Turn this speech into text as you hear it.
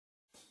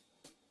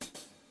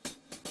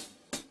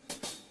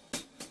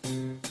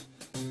I'm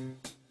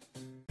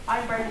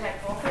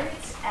Bernadette Crawford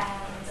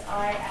and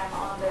I am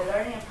on the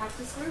Learning and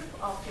Practice Group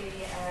of the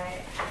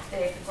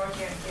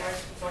Consortium, the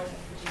Irish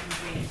Consortium for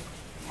GB3.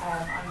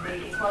 I'm the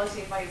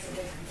Equality Advisor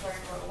with Concern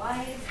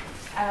Worldwide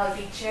and I'll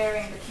be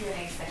chairing the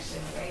Q&A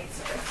session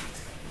later.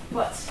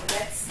 But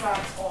let's start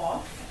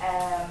off.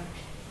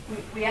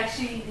 We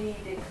actually,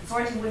 the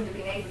consortium wouldn't have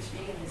been able to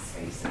be in this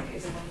space. It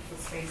is a wonderful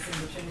space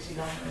in the Trinity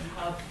Long Run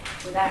Hub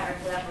without our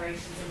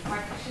collaborations and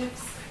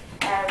partnerships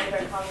with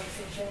our colleagues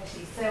in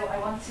Trinity. So I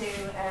want to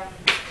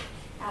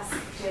ask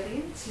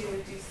Gillian to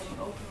do some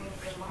opening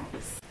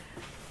remarks.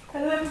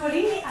 Hello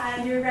everybody,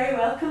 and you're very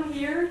welcome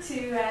here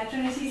to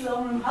Trinity's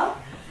Long Run Hub.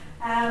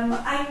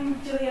 I'm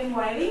Gillian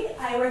Wiley.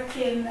 I work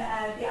in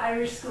the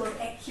Irish School of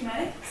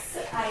Ecumenics.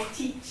 I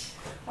teach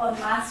on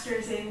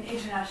Masters in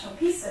International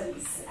Peace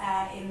Studies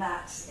in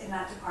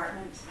that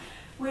department.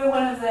 We're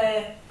one of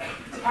the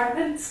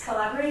departments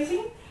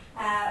collaborating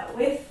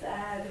with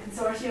the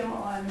Consortium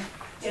on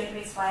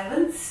Gender-Based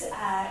Violence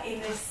in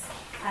this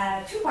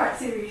two-part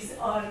series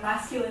on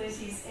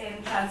masculinities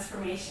in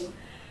transformation.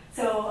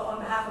 So on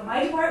behalf of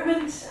my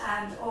department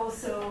and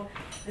also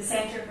the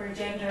Centre for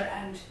Gender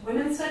and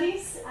Women's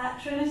Studies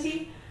at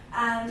Trinity,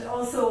 and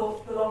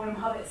also the Long Run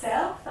Hub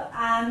itself,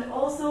 and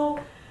also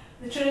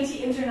the Trinity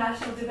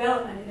International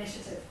Development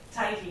Initiative,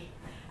 TIDI,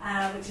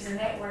 which is a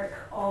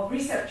network of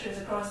researchers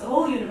across the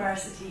whole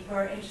university who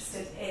are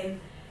interested in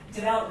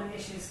development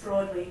issues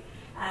broadly.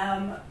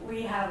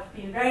 We have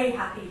been very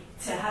happy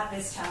to have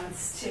this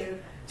chance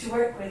to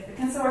work with the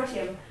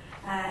consortium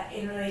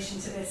in relation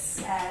to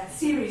this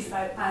series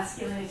about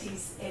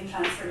masculinities in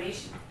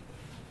transformation.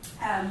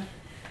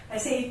 I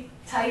say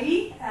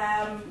TIDI,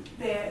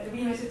 the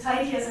remit of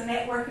TIDI as a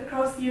network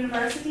across the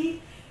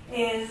university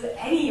is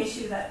any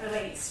issue that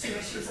relates to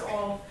issues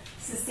of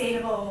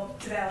sustainable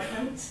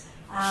development,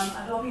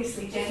 and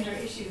obviously gender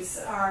issues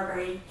are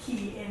very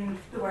key in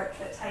the work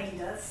that TIDI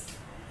does.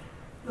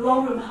 The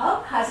Long Run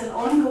Hub has an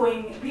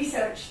ongoing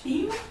research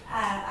theme,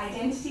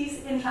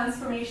 identities in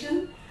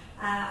transformation,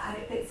 and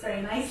it fits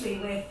very nicely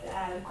with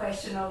the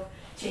question of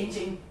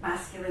changing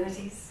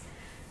masculinities.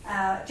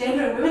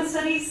 Gender and Women's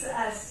Studies,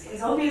 as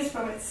is obvious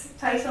from its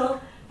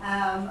title,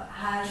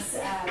 has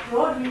a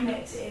broad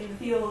remit in the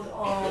field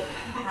of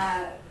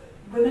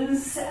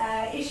women's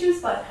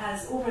issues, but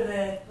has over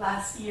the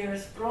last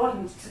years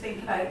broadened to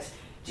think about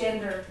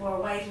gender more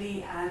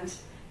widely and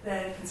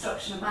the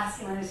construction of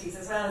masculinities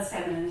as well as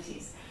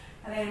femininities.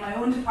 And then in my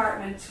own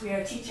department, we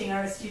are teaching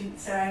our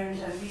students around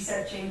and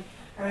researching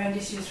around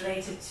issues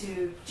related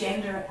to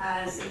gender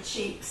as it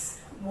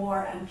shapes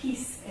war and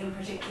peace in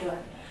particular.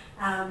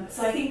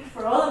 So I think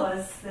for all of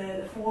us,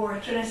 the four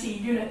Trinity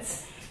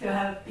units who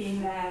have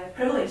been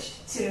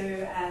privileged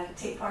to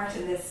take part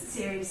in this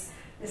series,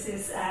 this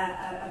is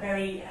a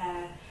very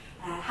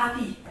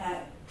happy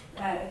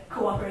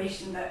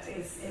cooperation that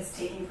is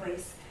taking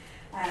place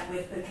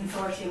with the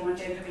Consortium on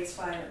Gender-Based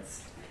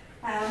Violence.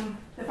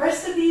 The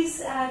first of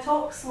these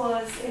talks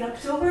was in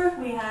October.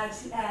 We had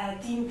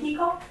Dean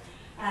Peacock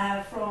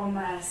from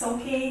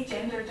Sonke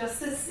Gender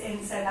Justice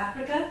in South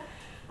Africa.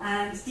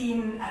 And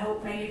Dean, I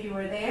hope many of you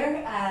were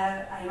there,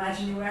 I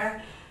imagine you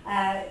were.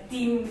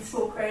 Dean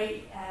spoke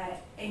very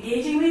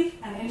engagingly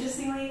and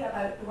interestingly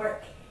about the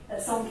work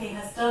that Sonke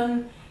has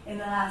done in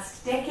the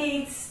last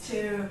decades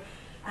to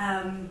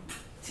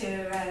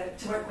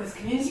work with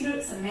community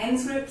groups and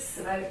men's groups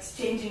about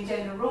changing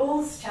gender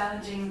roles,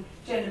 challenging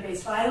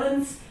gender-based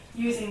violence,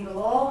 using the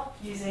law,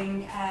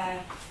 using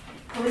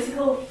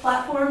political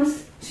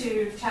platforms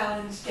to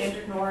challenge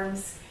gendered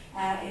norms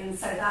in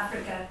South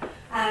Africa.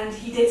 And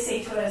he did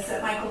say to us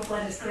that Michael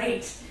Flood is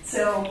great.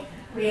 So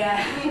you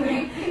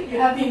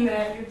have been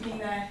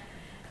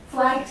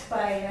flagged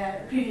by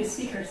a previous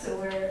speaker, so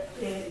we're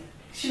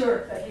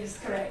sure that he's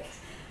correct.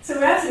 So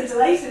we're absolutely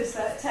delighted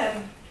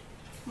that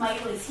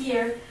Michael is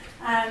here,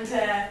 and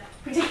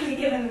particularly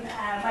given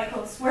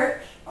Michael's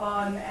work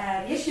on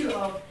the issue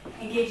of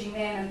engaging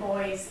men and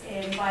boys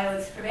in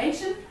violence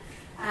prevention,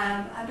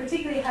 and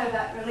particularly how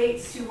that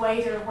relates to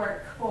wider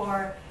work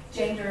for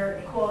gender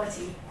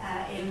equality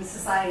in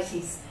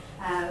societies,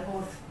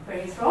 both where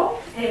he's from,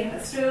 in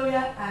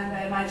Australia, and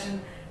I imagine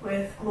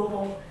with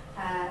global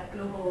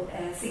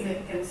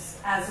significance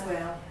as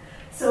well.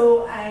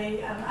 So I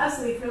am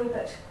absolutely thrilled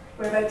that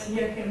we're about to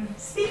hear him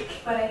speak,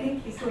 but I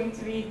think he's going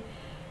to be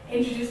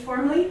introduced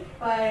formally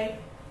by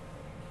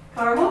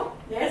Carmel,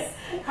 yes,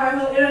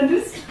 Carmel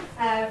Irandust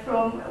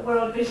from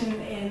World Vision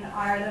in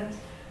Ireland.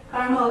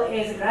 Carmel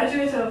is a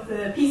graduate of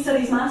the Peace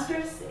Studies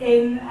Masters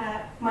in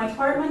my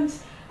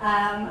department,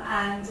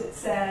 and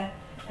it's a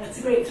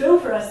great thrill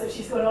for us that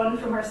she's gone on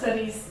from her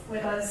studies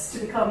with us to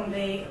become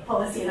the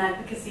Policy and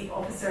Advocacy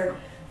Officer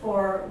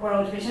for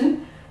World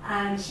Vision,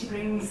 and she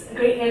brings a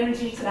great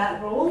energy to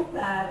that role.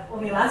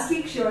 Only last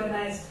week she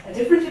organised a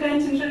different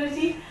event in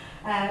Trinity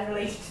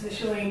related to the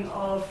showing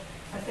of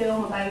a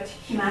film about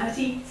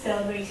humanity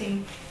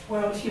celebrating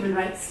World Human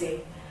Rights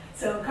Day.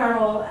 So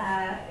Carmel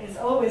is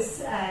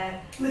always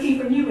looking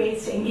for new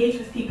ways to engage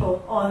with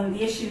people on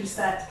the issues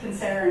that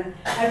concern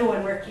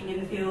everyone working in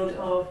the field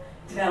of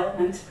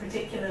development,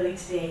 particularly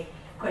today,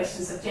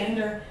 questions of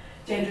gender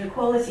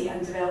equality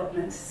and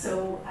development.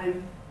 So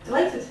I'm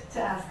delighted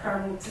to ask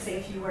Carmen to say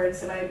a few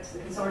words about the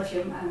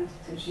consortium and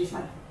to introduce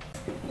myself.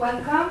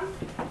 Welcome,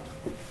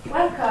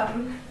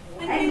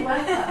 and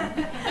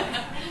welcome.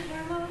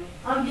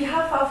 On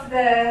behalf of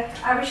the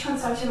Irish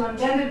Consortium on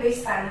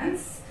Gender-Based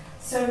Violence,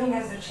 serving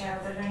as the chair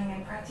of the Learning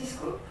and Practice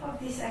Group of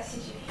this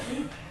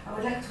ICGP, I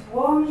would like to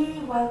warmly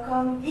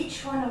welcome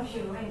each one of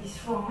you in this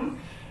room,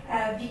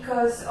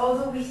 because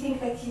although we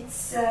think that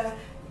it's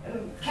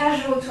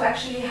casual to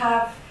actually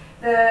have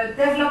the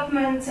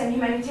development and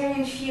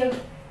humanitarian field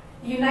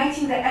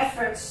uniting their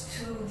efforts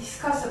to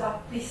discuss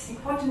about this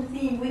important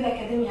theme with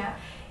academia,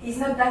 is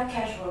not that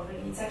casual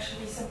really. It's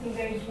actually something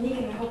very unique,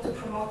 and we hope to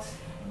promote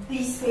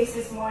these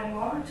spaces more and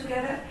more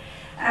together.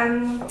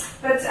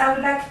 But I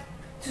would like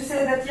to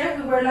say that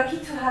we were lucky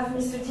to have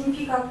Mr. Dean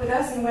Peacock with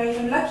us, and we're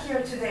even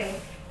luckier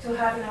today to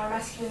have in our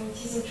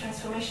Masculinities in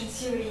Transformation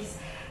series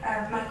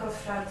Michael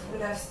Flood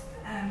with us.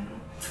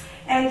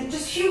 And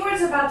just a few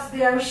words about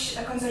the Irish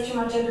Consortium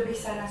on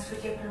Gender-Based Violence,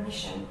 with your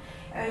permission.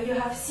 You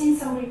have seen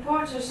some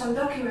reports or some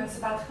documents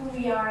about who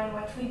we are and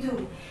what we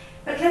do.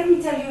 But let me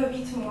tell you a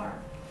bit more.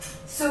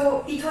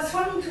 So it was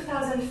formed in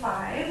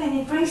 2005, and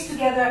it brings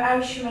together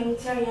Irish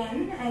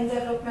humanitarian and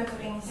development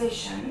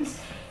organizations,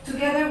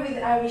 together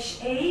with Irish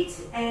Aid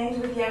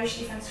and with the Irish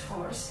Defence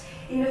Force,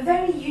 in a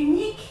very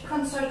unique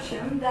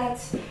consortium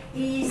that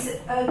is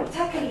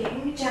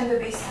tackling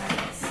gender-based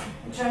violence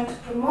and trying to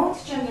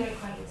promote gender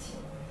equality.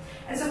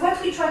 And so what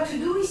we try to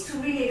do is to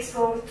really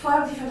explore with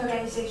 12 different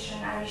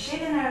organizations, Irish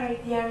Aid and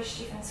the Irish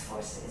Defence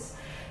Forces,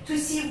 to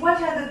see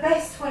what are the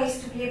best ways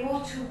to be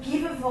able to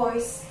give a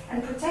voice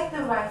and protect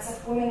the rights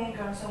of women and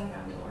girls all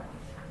around the world.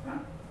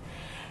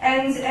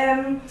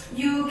 And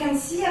you can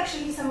see,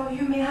 actually, some of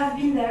you may have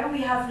been there,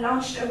 we have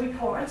launched a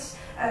report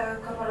a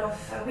couple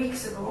of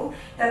weeks ago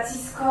that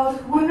is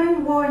called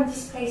Women, War and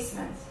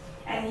Displacement.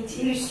 And it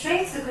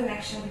illustrates the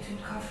connection between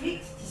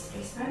conflict,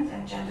 displacement,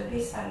 and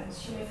gender-based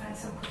violence. You may find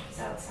some copies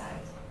outside.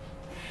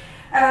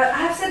 I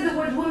have said the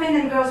word women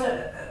and girls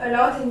a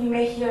lot, and you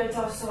may hear it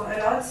also a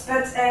lot,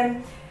 but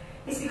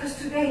it's because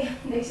today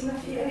there is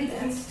enough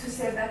evidence to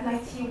say that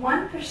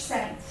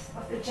 91%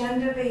 of the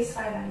gender-based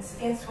violence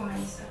against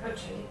women is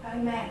perpetrated by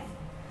men.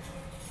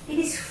 It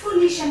is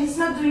foolish, and it's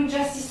not doing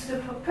justice to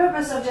the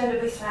purpose of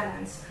gender-based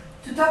violence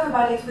to talk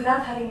about it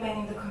without having men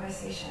in the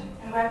conversation.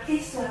 And we're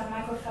pleased to have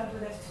Michael Flood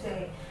with us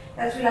today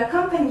that will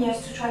accompany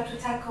us to try to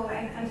tackle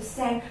and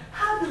understand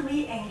how do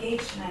we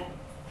engage men.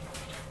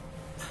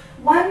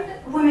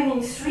 1 woman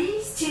in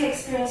 3 still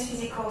experience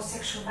physical or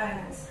sexual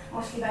violence,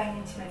 mostly by an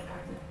intimate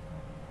partner.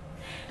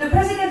 The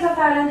President of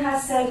Ireland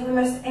has said we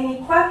must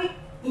unequivocally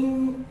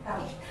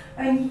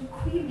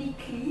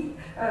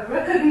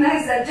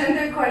recognize that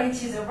gender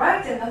equality is a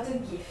right and not a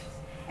gift,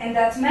 and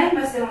that men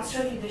must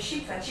demonstrate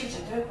leadership to achieve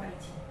gender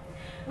equality.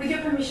 With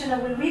your permission, I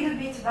will read a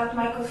bit about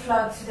Michael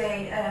Flood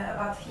today,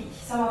 about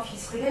some of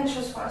his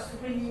credentials for us to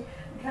really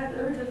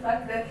gather the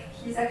fact that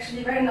he's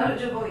actually very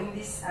knowledgeable in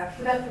this,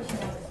 without putting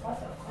him on the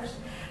spot, of course.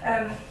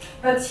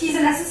 But he's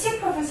an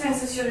associate professor in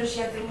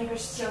sociology at the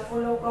University of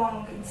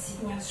Wollongong in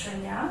Sydney,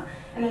 Australia,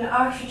 and an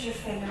Art Future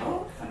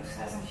Fellow from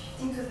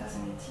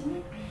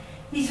 2015-2018.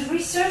 His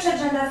research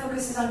agenda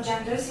focuses on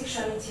gender,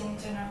 sexuality, and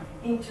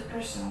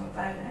interpersonal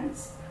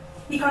violence.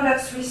 He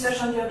conducts research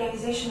on the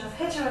organization of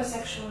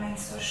heterosexual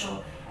men's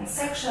social and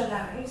sexual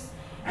lives,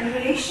 and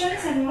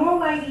relations, and more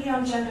widely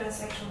on gender and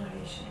sexual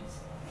relations.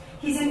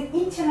 He's an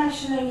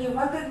internationally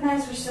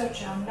recognized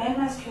researcher on men,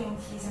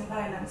 masculinities, and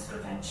violence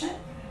prevention,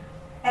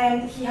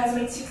 and he has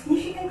made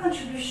significant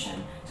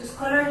contribution to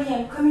scholarly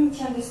and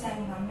community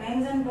understanding on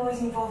men's and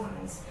boys'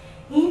 involvements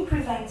in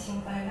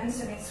preventing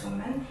violence against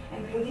women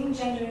and building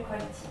gender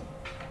equality.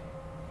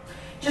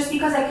 Just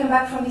because I came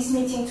back from this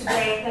meeting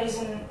today, there is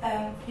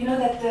you know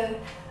that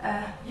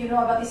you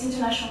know about this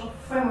international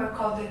framework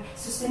called the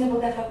Sustainable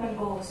Development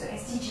Goals, the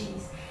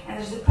SDGs, and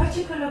there's a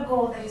particular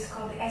goal that is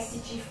called the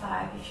SDG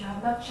 5. If you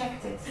have not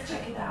checked it,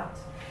 check it out.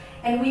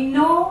 And we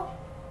know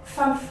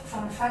from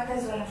fact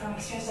as well and from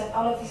experience that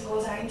all of these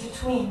goals are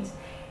intertwined,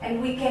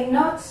 and we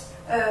cannot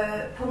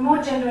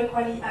promote gender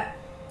equality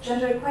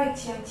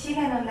until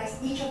and unless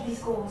each of these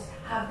goals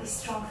have this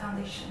strong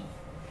foundation.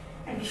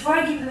 And before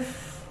I give the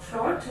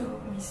floor to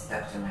Ms.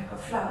 Dr. Michael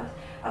Flood,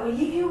 I will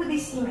leave you with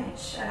this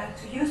image I like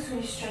to use to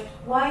illustrate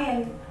why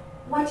and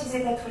what is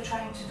it that we're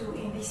trying to do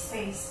in this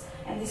space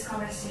and this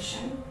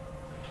conversation.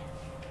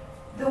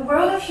 The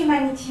world of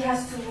humanity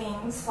has 2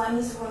 wings, one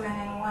is woman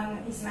and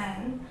one is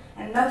man,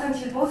 and not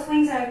until both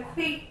wings are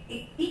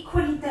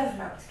equally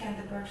developed can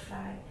the bird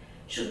fly.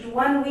 Should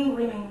one wing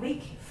remain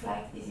weak,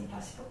 flight is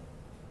impossible.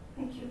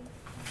 Thank you.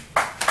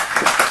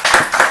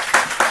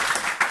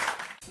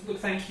 Look,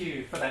 thank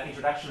you for that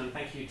introduction, and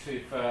thank you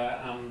too for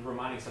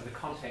reminding us of the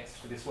context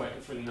for this work.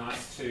 It's really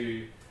nice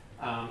to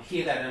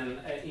hear that, and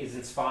it is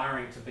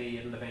inspiring to be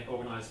at an event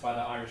organised by the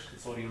Irish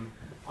Consortium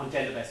on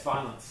Gender-Based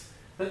Violence.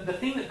 The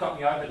thing that got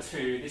me over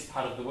to this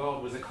part of the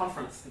world was a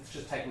conference that's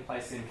just taken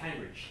place in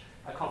Cambridge,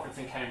 a conference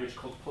in Cambridge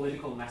called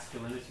Political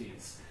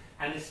Masculinities.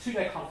 And this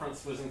two-day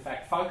conference was in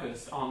fact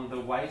focused on the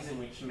ways in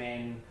which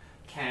men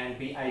can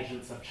be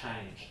agents of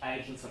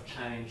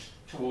change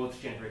towards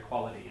gender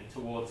equality and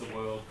towards a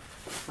world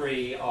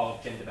free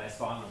of gender-based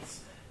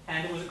violence.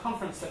 And it was a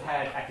conference that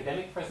had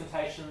academic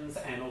presentations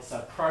and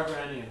also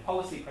programming and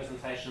policy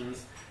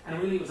presentations,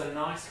 and really was a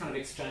nice kind of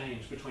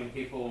exchange between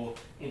people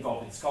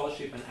involved in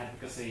scholarship and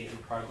advocacy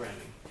and programming.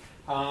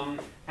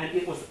 And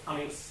it was,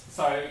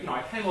 so,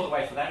 I came all the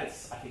way for that.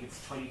 I think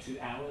it's 22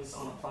 hours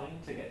on a plane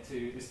to get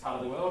to this part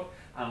of the world,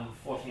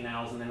 14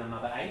 hours and then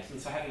another 8. And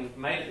so having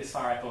made it this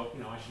far, I thought,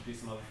 I should do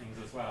some other things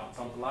as well.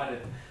 So I'm delighted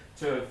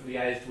to have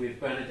liaised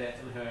with Bernadette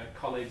and her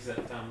colleagues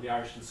at the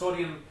Irish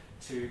Consortium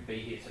to be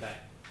here today.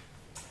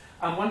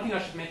 One thing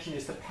I should mention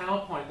is the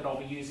PowerPoint that I'll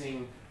be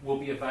using will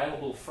be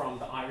available from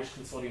the Irish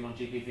Consortium on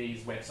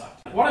GBV's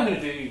website. What I'm going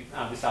to do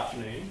this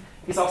afternoon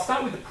is I'll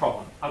start with the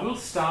problem. I will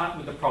start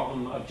with the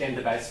problem of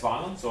gender-based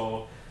violence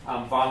or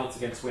violence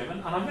against women,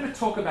 and I'm going to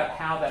talk about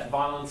how that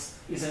violence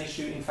is an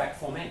issue, in fact,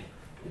 for men.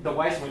 The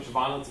ways in which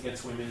violence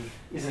against women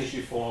is an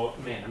issue for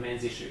men, a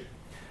men's issue.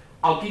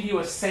 I'll give you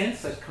a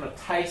sense, a kind of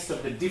taste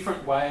of the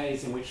different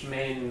ways in which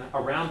men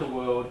around the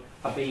world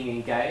are being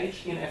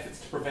engaged in efforts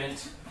to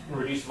prevent and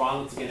reduce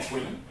violence against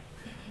women.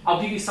 I'll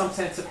give you some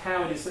sense of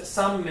how it is that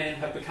some men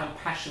have become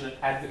passionate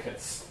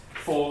advocates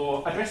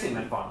for addressing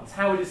that violence,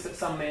 how it is that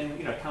some men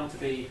come to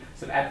be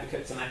sort of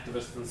advocates and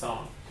activists and so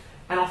on.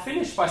 And I'll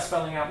finish by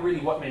spelling out really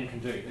what men can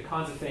do, the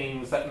kinds of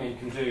things that men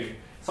can do.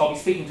 So I'll be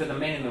speaking to the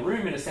men in the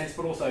room in a sense,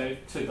 but also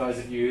to those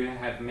of you who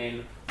have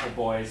men or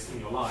boys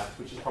in your lives,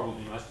 which is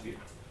probably most of you.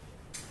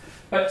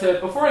 But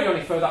before I go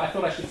any further, I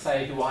thought I should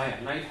say who I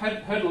am. Now you've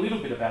heard a little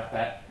bit about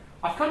that.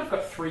 I've kind of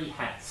got 3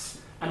 hats.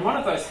 And one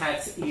of those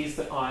hats is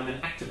that I'm an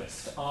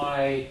activist.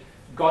 I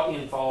got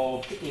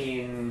involved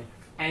in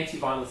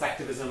anti-violence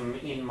activism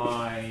in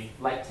my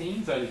late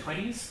teens, early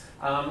 20s,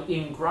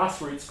 in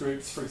grassroots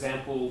groups, for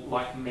example,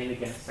 like Men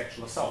Against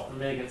Sexual Assault. And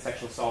Men Against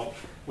Sexual Assault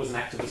was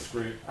an activist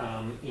group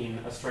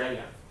in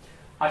Australia.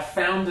 I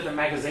founded a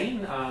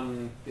magazine,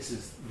 this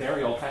is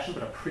very old-fashioned,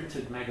 but a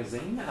printed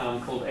magazine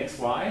called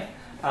XY.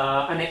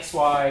 And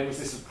XY was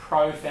this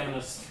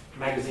pro-feminist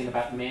magazine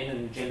about men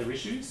and gender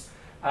issues.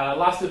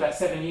 Lasted about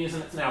 7 years,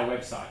 and it's now a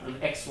website. And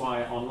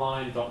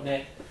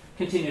xyonline.net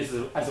continues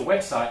as a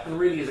website and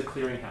really is a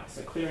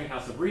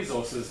clearinghouse of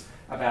resources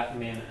about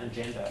men and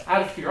gender.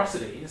 Out of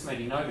curiosity, this may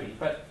be nobody,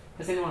 but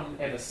has anyone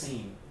ever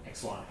seen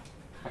XY?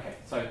 Okay,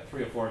 so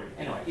 3 or 4 of you.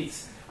 Anyway,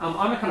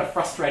 I'm a kind of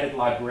frustrated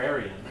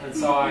librarian, and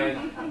so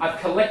I've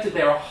collected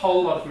there a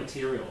whole lot of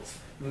materials.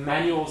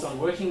 Manuals on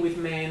working with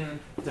men,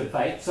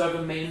 debates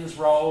over men's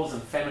roles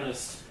and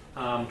feminist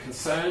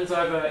concerns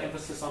over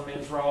emphasis on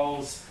men's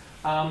roles.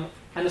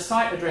 And the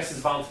site addresses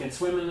violence against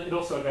women. It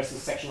also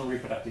addresses sexual and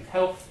reproductive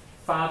health,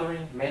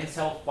 fathering, men's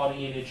health,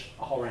 body image,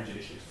 a whole range of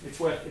issues. It's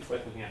worth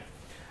looking at.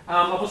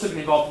 I've also been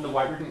involved in the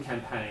White Ribbon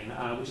Campaign,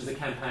 which is a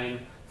campaign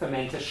for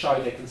men to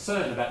show their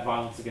concern about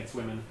violence against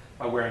women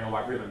by wearing a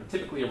white ribbon,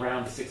 typically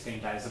around the 16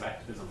 days of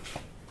activism.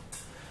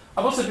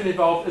 I've also been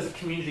involved as a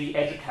community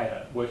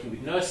educator, working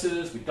with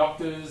nurses, with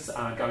doctors,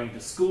 going to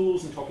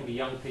schools and talking to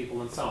young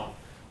people and so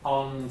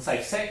on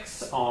safe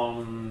sex,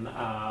 on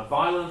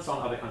violence,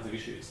 on other kinds of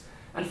issues.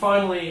 And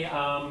finally,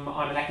 I'm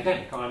an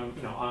academic.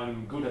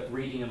 I'm good at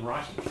reading and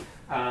writing.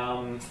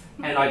 And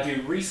I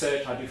do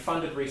research, I do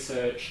funded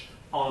research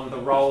on the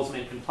roles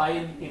men can play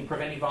in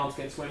preventing violence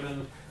against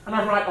women. And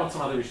I write on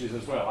some other issues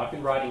as well. I've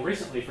been writing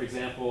recently, for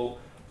example,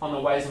 on the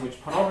ways in which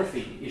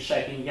pornography is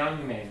shaping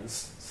young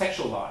men's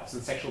sexual lives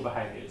and sexual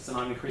behaviours. And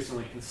I'm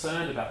increasingly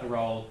concerned about the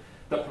role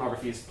that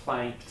pornography is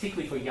playing,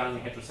 particularly for young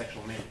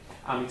heterosexual men,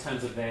 in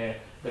terms of their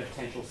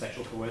potential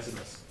sexual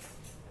coerciveness.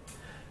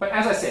 But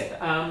as I said,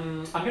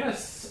 I'm going to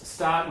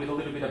start with a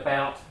little bit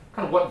about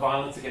kind of what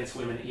violence against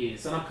women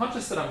is. And I'm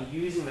conscious that I'm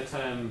using the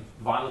term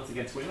violence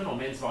against women or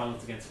men's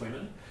violence against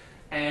women.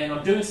 And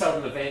I'm doing so at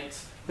an event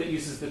that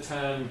uses the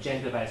term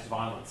gender-based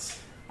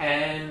violence.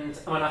 And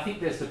I think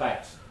there's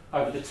debate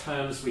over the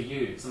terms we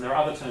use. And there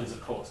are other terms,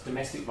 of course,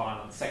 domestic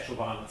violence, sexual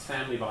violence,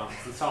 family violence,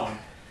 and so on.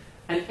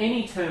 And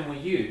any term we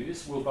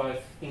use will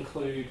both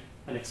include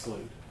and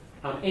exclude.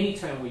 Any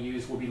term we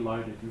use will be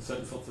loaded in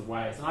certain sorts of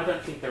ways. And I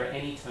don't think there are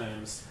any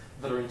terms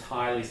that are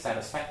entirely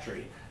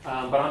satisfactory.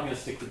 But I'm going to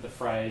stick with the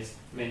phrase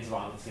men's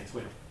violence against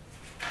women.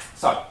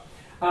 So,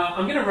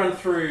 I'm going to run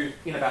through,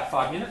 in about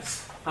 5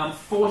 minutes,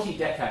 40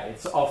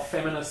 decades of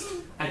feminist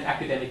and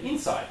academic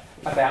insight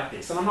about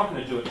this. And I'm not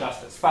going to do it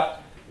justice.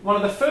 But one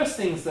of the first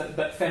things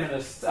that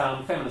feminists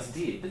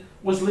did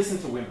was listen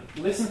to women.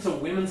 Listen to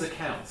women's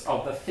accounts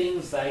of the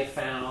things they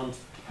found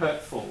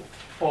hurtful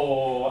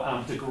or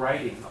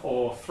degrading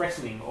or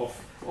threatening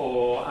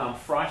or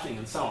frightening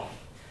and so on.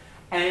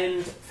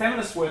 And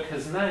feminist work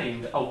has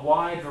named a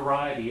wide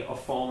variety of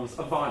forms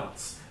of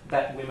violence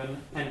that women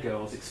and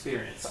girls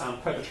experience,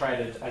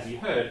 perpetrated, as you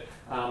heard,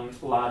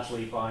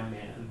 largely by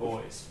men and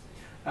boys.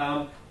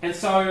 And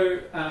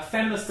so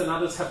feminists and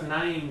others have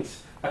named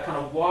a kind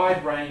of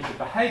wide range of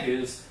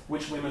behaviours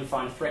which women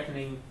find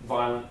threatening,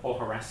 violent or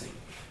harassing.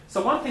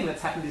 So one thing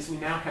that's happened is we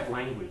now have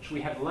language. We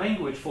have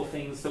language for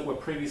things that were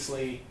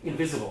previously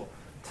invisible,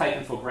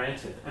 taken for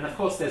granted. And of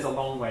course there's a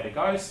long way to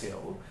go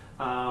still.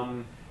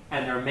 And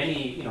there are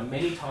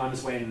many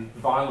times when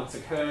violence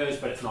occurs,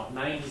 but it's not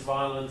named as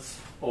violence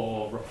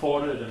or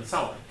reported and so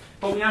on.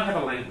 But we now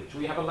have a language.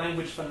 We have a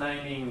language for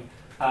naming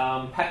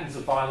patterns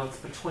of violence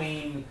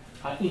between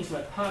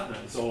intimate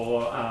partners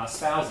or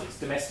spouses,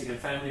 domestic and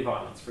family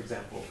violence, for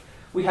example.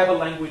 We have a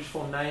language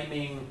for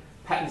naming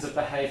patterns of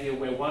behaviour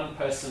where one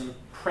person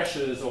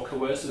pressures or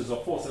coerces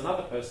or forces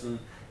another person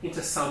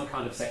into some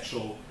kind of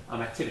sexual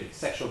activity,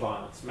 sexual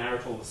violence,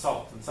 marital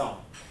assault and so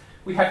on.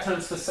 We have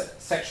terms for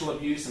sexual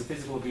abuse and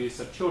physical abuse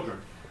of children.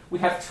 We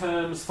have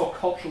terms for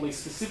culturally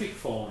specific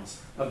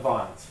forms of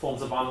violence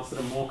that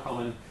are more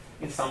common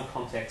in some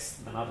contexts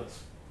than others.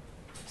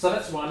 So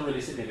that's one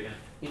really significant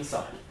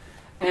insight.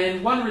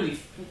 And one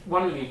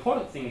really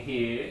important thing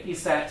here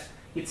is that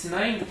it's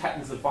named the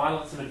patterns of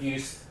violence and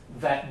abuse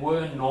that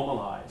were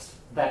normalised,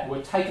 that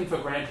were taken for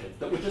granted,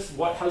 that were just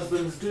what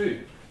husbands do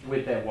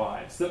with their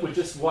wives, that were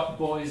just what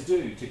boys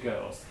do to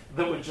girls,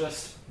 that were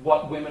just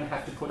what women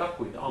have to put up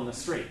with on the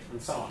street,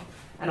 and so on.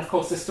 And of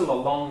course, there's still a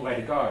long way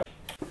to go.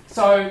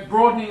 So,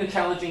 broadening and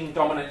challenging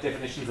dominant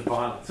definitions of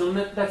violence, and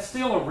that's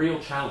still a real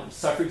challenge.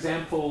 So, for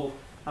example,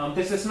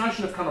 there's this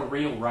notion of kind of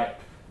real rape.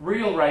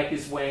 Real rape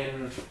is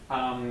when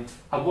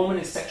a woman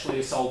is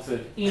sexually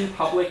assaulted in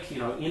public,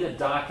 in a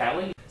dark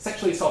alley.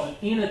 Sexually assaulted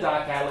in a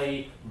dark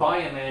alley by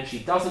a man she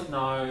doesn't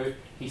know.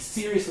 He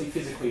seriously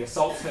physically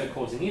assaults her,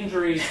 causing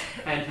injuries,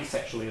 and he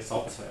sexually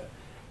assaults her.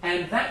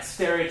 And that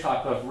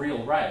stereotype of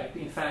real rape,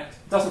 in fact,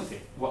 doesn't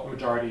fit what the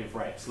majority of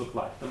rapes look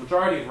like. The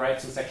majority of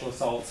rapes and sexual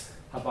assaults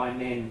are by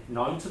men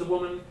known to the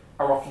woman,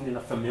 are often in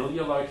a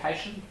familiar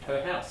location,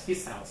 her house,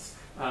 his house,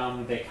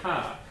 their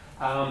car.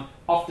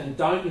 Often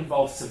don't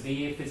involve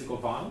severe physical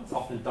violence,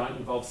 often don't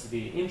involve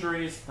severe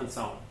injuries, and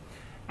so on.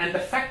 And the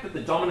fact that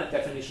the dominant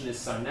definition is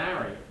so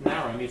narrow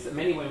means that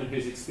many women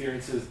whose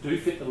experiences do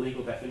fit the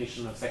legal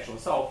definition of sexual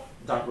assault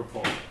don't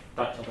report,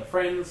 don't tell their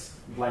friends,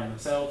 blame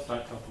themselves,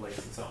 don't tell police,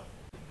 and so on.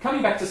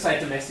 Coming back to, say,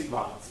 domestic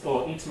violence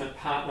or intimate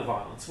partner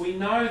violence, we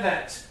know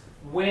that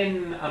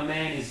when a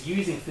man is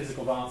using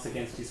physical violence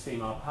against his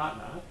female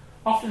partner,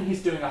 often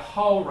he's doing a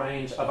whole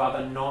range of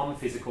other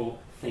non-physical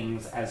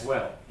things as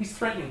well. He's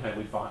threatening her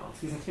with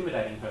violence, he's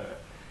intimidating her,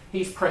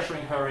 he's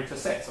pressuring her into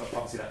sex,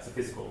 obviously that's a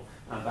physical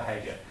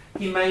behaviour.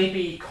 He may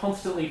be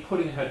constantly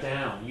putting her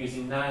down,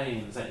 using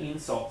names and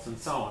insults and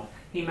so on.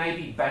 He may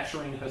be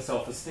battering her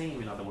self-esteem,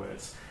 in other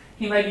words.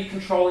 He may be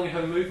controlling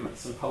her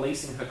movements and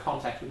policing her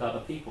contact with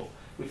other people,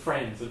 with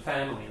friends and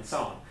family and so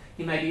on.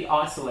 He may be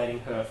isolating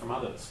her from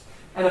others.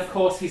 And of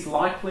course, he's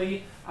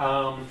likely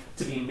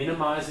to be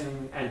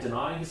minimising and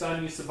denying his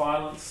own use of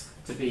violence,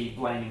 to be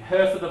blaming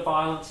her for the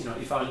violence,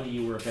 if only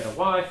you were a better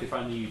wife, if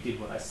only you did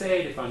what I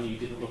said, if only you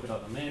didn't look at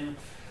other men,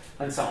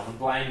 and so on, and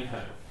blaming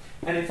her.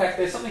 And in fact,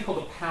 there's something called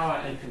the power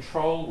and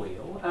control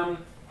wheel.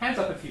 Hands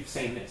up if you've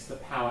seen this, the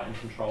power and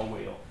control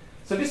wheel.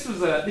 So this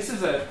is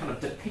a kind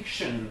of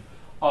depiction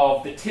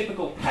of the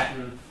typical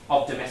pattern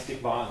of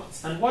domestic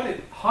violence. And what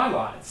it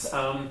highlights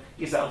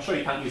is that, I'm sure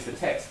you can't use the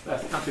text,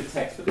 can't do the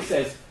text, but it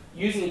says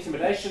using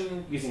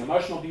intimidation, using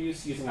emotional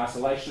abuse, using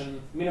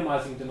isolation,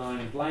 minimising, denying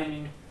and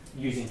blaming,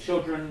 using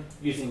children,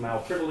 using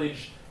male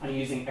privilege, and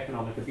using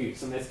economic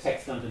abuse. And there's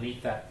text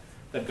underneath that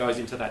goes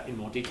into that in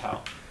more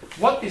detail.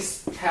 What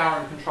this power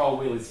and control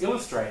wheel is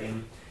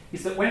illustrating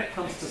is that when it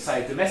comes to,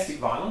 say, domestic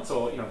violence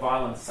or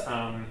violence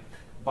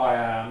by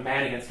a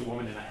man against a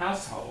woman in a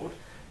household,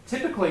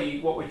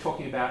 typically what we're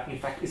talking about, in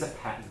fact, is a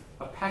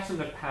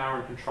pattern of power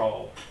and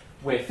control,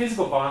 where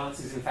physical violence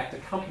is in fact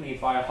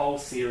accompanied by a whole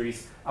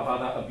series of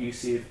other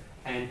abusive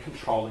and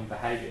controlling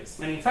behaviours.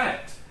 And in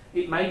fact,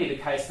 it may be the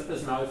case that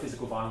there's no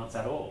physical violence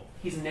at all.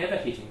 He's never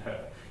hitting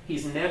her.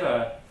 He's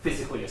never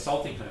physically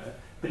assaulting her,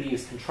 but he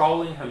is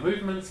controlling her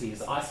movements, he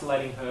is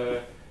isolating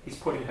her, he's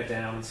putting her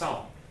down, and so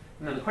on.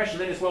 And then the question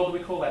then is, well, do we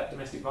call that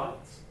domestic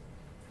violence?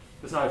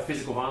 There's no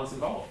physical violence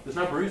involved. There's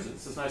no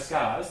bruises, there's no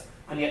scars,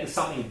 and yet there's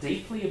something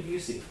deeply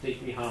abusive,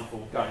 deeply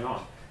harmful going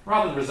on.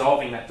 Rather than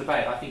resolving that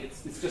debate, I think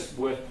it's just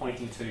worth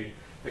pointing to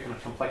the kind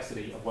of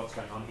complexity of what's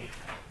going on here.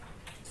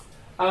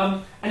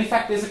 And in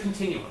fact, there's a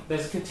continuum.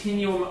 There's a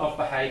continuum of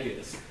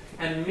behaviours.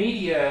 And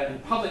media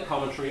and public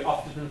commentary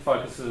often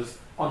focuses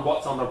on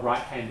what's on the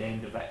right-hand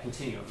end of that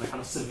continuum, the kind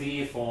of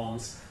severe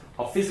forms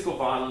of physical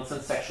violence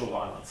and sexual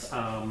violence.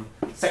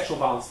 Sexual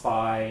violence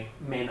by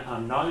men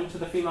unknown to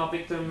the female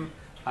victim,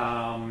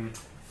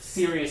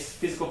 serious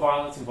physical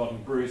violence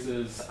involving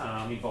bruises,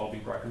 involving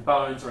broken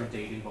bones, or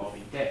indeed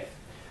involving death.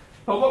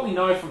 But what we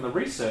know from the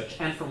research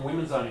and from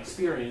women's own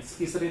experience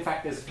is that in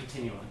fact there's a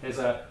continuum. There's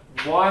a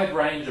wide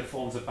range of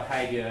forms of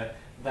behaviour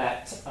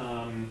that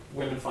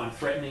women find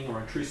threatening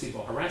or intrusive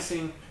or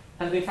harassing,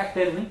 and in fact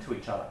they're linked to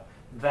each other.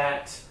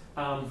 That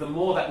the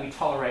more that we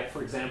tolerate,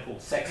 for example,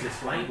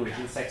 sexist language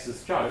and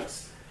sexist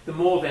jokes, the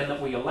more then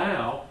that we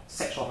allow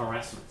sexual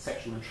harassment,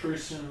 sexual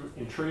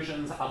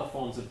intrusions, other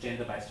forms of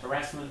gender-based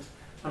harassment,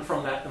 and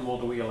from that the more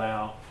that we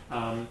allow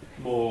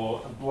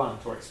more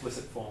blunt or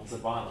explicit forms of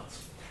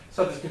violence.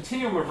 So there's a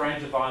continuum of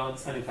range of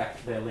violence, and in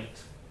fact they're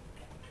linked.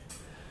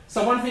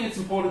 So one thing that's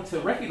important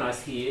to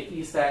recognise here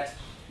is that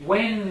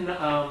when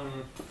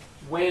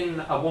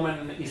a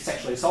woman is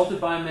sexually assaulted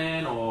by a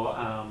man,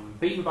 or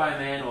beaten by a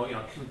man, or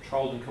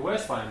controlled and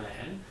coerced by a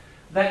man,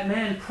 that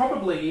man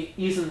probably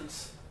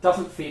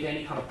doesn't fit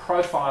any kind of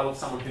profile of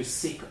someone who's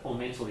sick or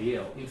mentally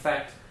ill. In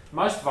fact,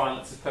 most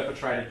violence is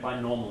perpetrated by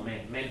normal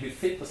men who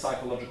fit the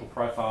psychological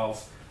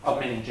profiles of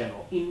men in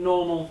general, in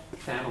normal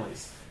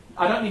families.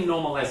 I don't mean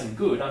normal as in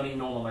good, I mean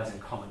normal as in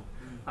common.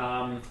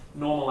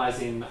 Normal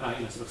as in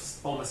sort of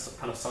almost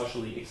kind of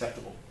socially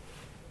acceptable.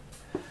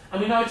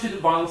 And we know too that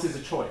violence is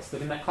a choice,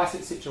 that in that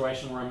classic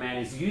situation where a man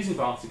is using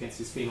violence against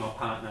his female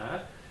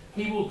partner,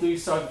 he will do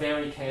so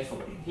very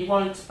carefully. He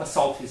won't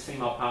assault his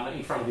female partner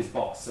in front of his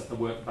boss at the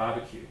work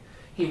barbecue.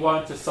 He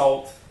won't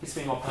assault his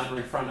female partner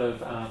in front of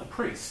the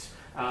priest.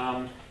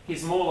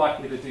 He's more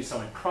likely to do so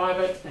in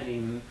private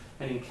and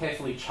in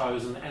carefully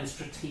chosen and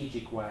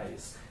strategic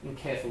ways. In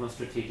careful and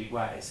strategic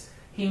ways.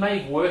 He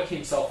may work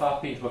himself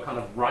up into a kind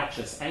of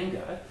righteous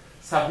anger,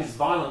 so his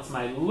violence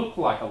may look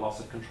like a loss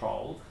of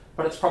control,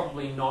 but it's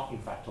probably not in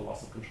fact a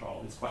loss of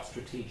control. It's quite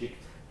strategic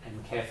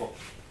and careful.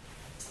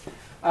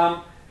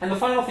 And the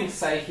final thing to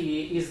say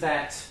here is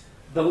that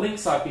the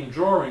links I've been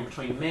drawing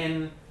between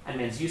men and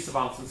men's use of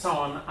violence and so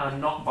on are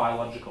not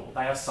biological.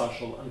 They are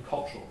social and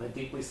cultural. They're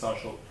deeply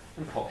social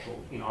and cultural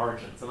in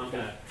origins, and I'm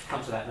going to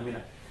come to that in a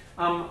minute.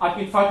 I've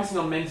been focusing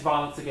on men's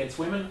violence against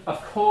women.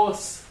 Of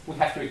course, we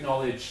have to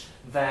acknowledge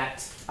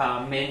that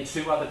men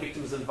too are the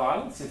victims of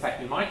violence. In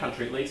fact, in my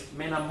country at least,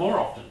 men are more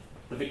often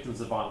the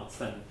victims of violence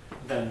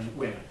than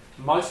women.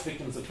 Most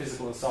victims of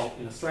physical assault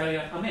in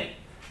Australia are men,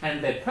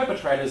 and their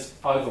perpetrators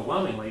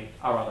overwhelmingly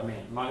are other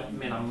men.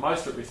 Men are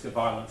most at risk of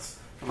violence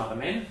from other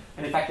men,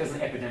 and in fact there's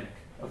an epidemic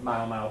of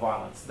male-male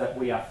violence that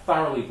we are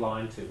thoroughly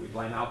blind to. We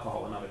blame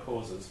alcohol and other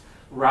causes,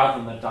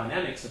 rather than the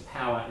dynamics of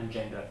power and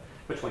gender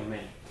between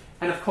men.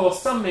 And of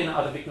course, some men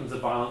are the victims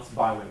of violence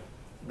by women.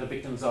 The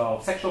victims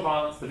of sexual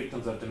violence, the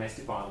victims of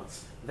domestic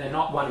violence. They're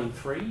not 1 in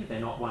 3, they're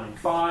not 1 in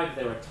 5,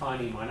 they're a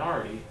tiny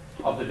minority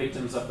of the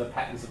victims of the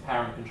patterns of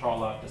power and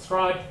control I've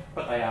described,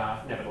 but they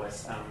are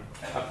nevertheless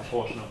a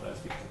proportion of those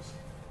victims.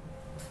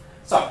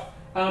 So,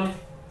 I'm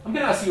going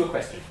to ask you a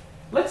question.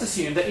 Let's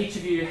assume that each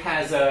of you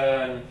has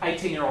an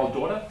 18-year-old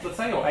daughter, let's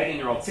say, or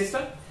 18-year-old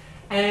sister,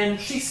 and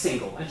she's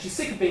single, and she's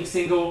sick of being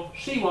single,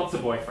 she wants a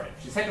boyfriend.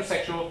 She's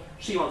heterosexual,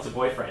 she wants a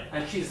boyfriend.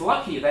 And she's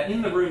lucky that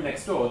in the room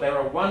next door there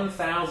are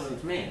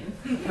 1,000 men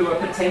who are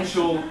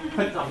potential...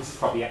 this is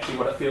probably actually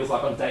what it feels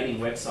like on dating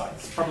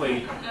websites.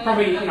 Probably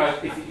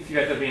if you've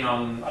ever been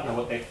on, I don't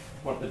know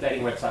what the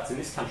dating websites in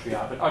this country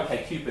are, but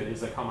OkCupid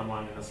is a common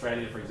one in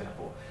Australia, for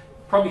example.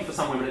 Probably for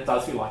some women it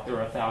does feel like there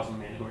are 1,000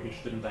 men who are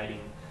interested in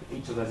dating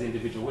each of those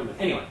individual women.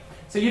 Anyway,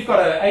 so you've got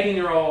an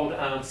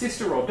 18-year-old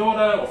sister or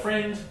daughter or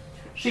friend.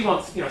 She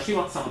wants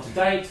someone to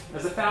date.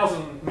 There's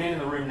 1,000 men in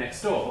the room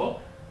next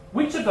door.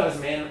 Which of those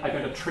men are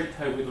going to treat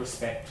her with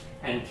respect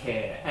and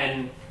care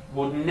and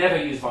would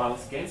never use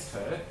violence against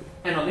her?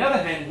 And on the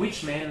other hand,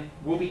 which men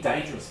will be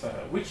dangerous for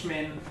her? Which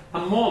men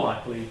are more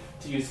likely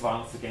to use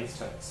violence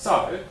against her?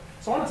 So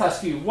I want to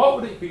ask you, what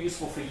would it be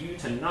useful for you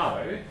to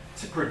know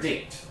to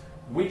predict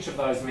which of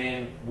those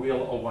men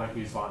will or won't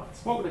use violence?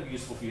 What would it be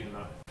useful for you to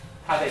know?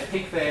 How they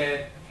treat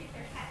their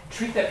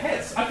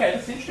pets. Okay,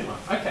 that's an interesting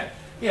one. Okay.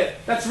 Yeah,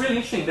 that's really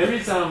interesting. There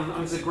is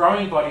there's a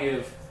growing body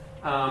of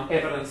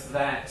evidence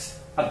that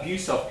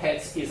abuse of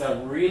pets is a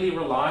really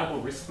reliable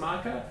risk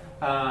marker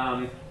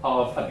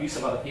of abuse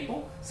of other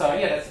people. So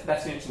yeah,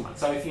 that's an interesting one.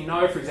 So if you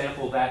know, for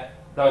example, that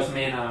those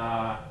men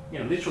are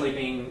literally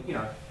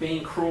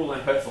being cruel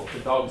and hurtful to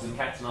dogs and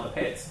cats and other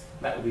pets,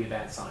 that would be a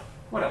bad sign.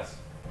 What else?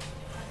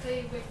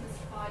 They witness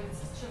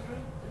violence as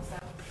children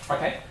themselves.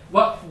 Okay.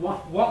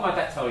 What might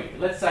that tell you?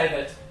 Let's say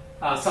that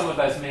some of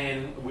those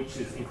men, which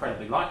is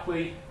incredibly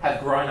likely,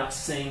 have grown up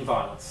seeing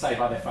violence, say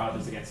by their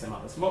fathers against their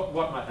mothers. What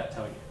might that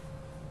tell you?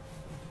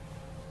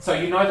 So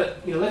you know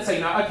that, let's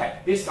say okay,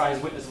 this guy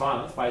has witnessed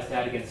violence by his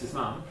dad against his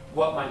mum.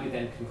 What might you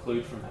then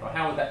conclude from that? Or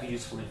how would that be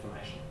useful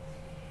information?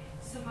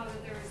 Somehow that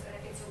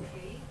it's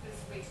okay,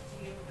 there's a way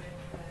to deal with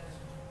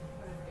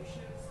whatever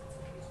issues, it's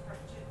okay to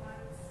perpetrate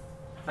violence.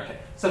 Okay,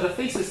 so the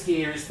thesis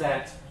here is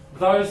that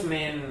those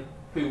men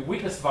who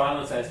witness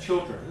violence as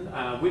children,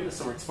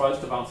 witness or exposed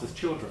to violence as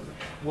children,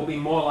 will be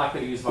more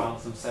likely to use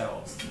violence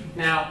themselves.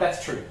 Now,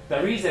 that's true.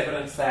 There is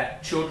evidence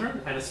that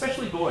children, and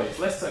especially boys,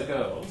 less so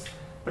girls,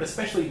 but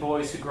especially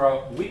boys who grow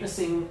up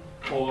witnessing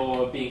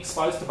or being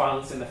exposed to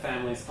violence in their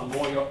families are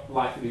more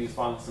likely to use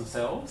violence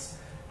themselves.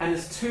 And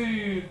there's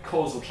 2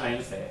 causal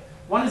chains there.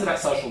 One is about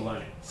social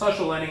learning.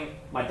 Social learning,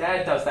 my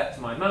dad does that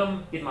to my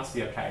mum, it must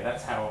be okay.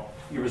 That's how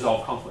you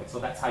resolve conflicts,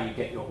 or that's how you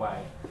get your way.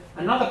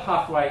 Another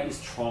pathway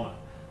is trauma.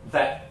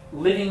 That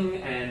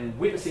living and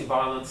witnessing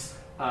violence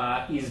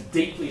is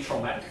deeply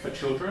traumatic for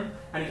children,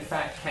 and in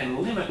fact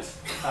can limit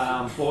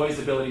boys'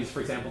 abilities, for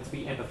example, to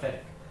be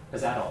empathetic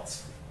as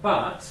adults.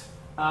 But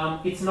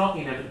it's not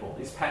inevitable.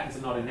 These patterns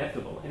are not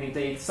inevitable. And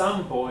indeed,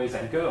 some boys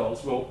and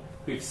girls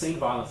who've seen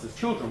violence as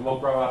children will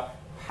grow up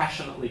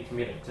passionately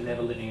committed to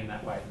never living in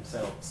that way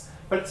themselves.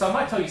 But so I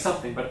might tell you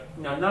something, but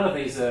none of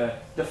these are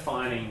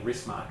defining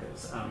risk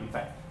markers. In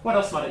fact, what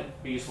else might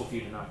it be useful for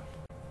you to know?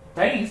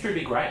 Dating history would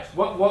be great.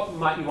 What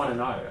might you want to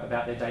know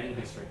about their dating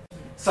history?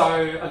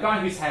 So a guy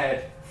who's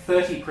had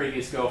 30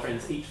 previous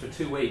girlfriends, each for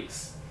 2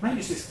 weeks, maybe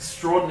just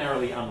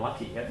extraordinarily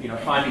unlucky at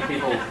finding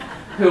people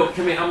who will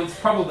commit. I mean,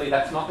 probably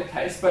that's not the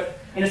case, but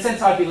in a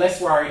sense, I'd be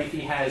less worried if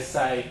he has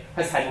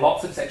had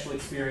lots of sexual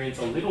experience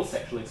or little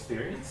sexual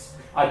experience.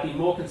 I'd be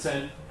more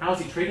concerned, how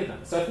has he treated them?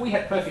 So if we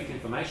had perfect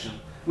information,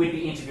 we'd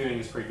be interviewing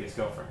his previous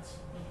girlfriends.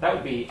 That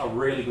would be a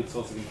really good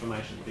source of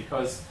information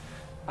because,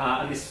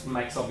 and this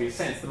makes obvious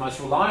sense, the most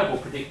reliable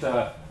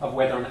predictor of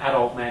whether an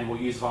adult man will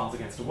use violence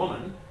against a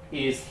woman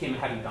is him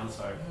having done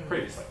so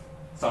previously.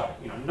 So,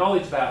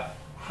 knowledge about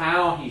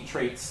how each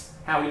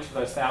of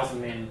those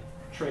 1,000 men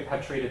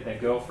have treated their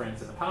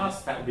girlfriends in the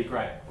past, that would be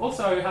great.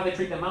 Also, how they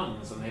treat their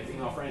mums and their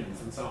female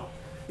friends and so on.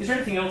 Is there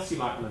anything else you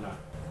might want to know?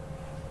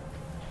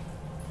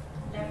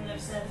 Level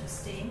of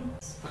self-esteem.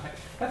 Okay,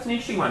 that's an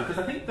interesting one because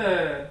I think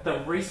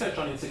the research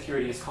on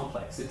insecurity is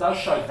complex. It does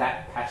show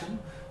that pattern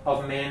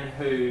of men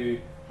who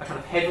are kind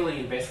of heavily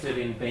invested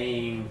in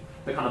being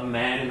the kind of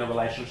man in the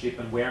relationship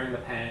and wearing the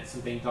pants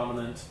and being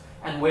dominant,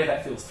 and where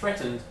that feels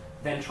threatened,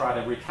 then try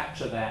to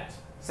recapture that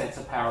sense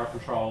of power and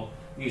control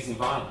using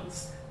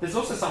violence. There's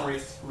also some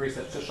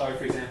research to show,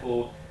 for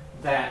example,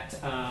 that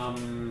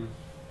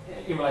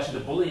in relation to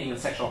bullying and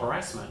sexual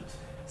harassment,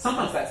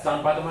 sometimes that's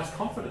done by the most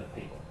confident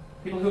people.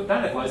 People who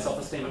don't have low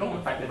self-esteem at all.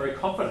 In fact, they're very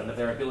confident of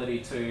their ability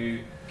to,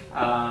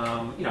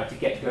 to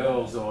get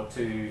girls or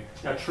to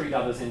treat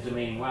others in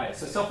demeaning ways.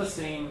 So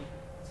self-esteem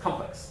is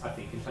complex, I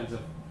think, in terms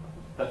of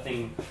the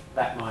thing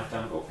that might,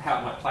 how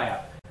it might play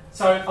out.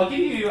 So I'll give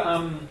you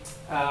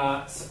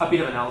a bit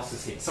of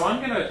analysis here. So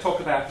I'm going to talk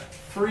about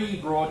 3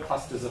 broad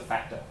clusters of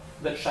factor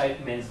that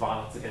shape men's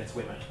violence against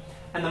women.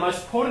 And the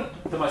most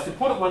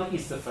important one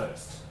is the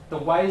first. The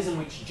ways in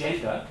which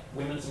gender,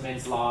 women's and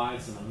men's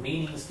lives, and the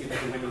meanings given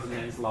to women's and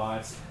men's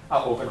lives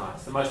are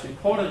organised. The most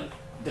important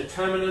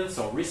determinants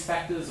or risk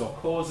factors or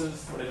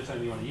causes, whatever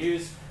term you want to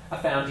use, are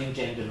found in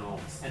gender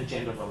norms and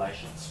gender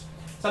relations.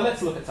 So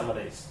let's look at some of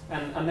these.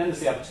 And then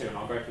there's the other 2, and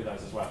I'll go through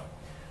those as well.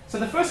 So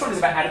the first one is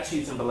about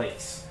attitudes and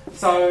beliefs.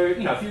 So,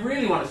 if you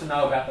really wanted to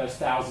know about those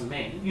 1,000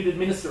 men, you'd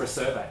administer a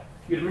survey.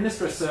 You'd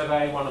administer a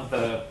survey, one of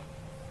the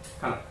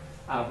kind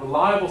of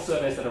reliable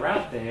surveys that are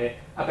out there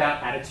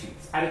about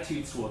attitudes.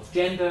 Attitudes towards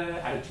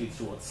gender, attitudes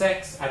towards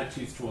sex,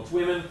 attitudes towards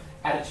women,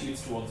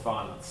 attitudes towards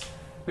violence.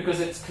 Because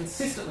it's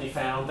consistently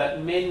found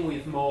that men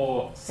with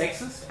more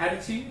sexist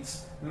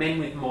attitudes, men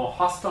with more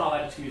hostile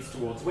attitudes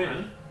towards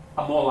women,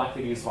 are more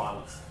likely to use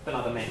violence than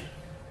other men.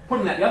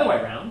 Putting that the other way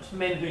around,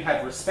 men who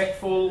have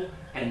respectful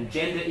and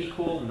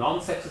gender-equal,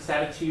 non-sexist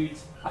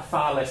attitudes are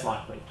far less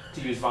likely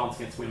to use violence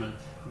against women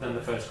than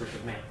the first group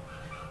of men.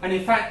 And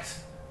in fact,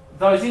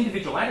 those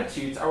individual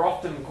attitudes are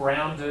often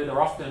grounded,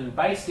 are often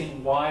based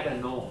in wider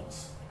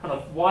norms. Kind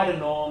of wider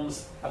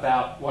norms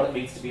about what it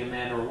means to be a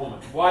man or a woman.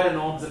 Wider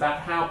norms about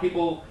how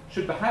people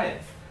should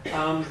behave.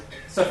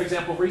 So, for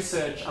example,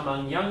 research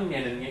among young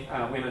men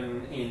and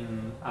women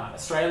in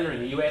Australia, in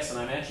the US, and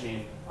I imagine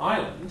in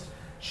Ireland,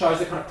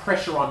 shows a kind of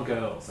pressure on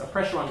girls. A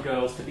pressure on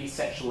girls to be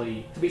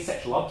sexual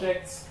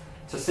objects,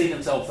 to see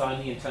themselves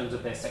only in terms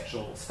of their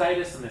sexual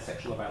status and their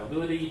sexual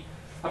availability.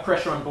 A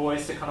pressure on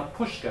boys to kind of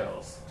push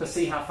girls, to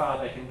see how far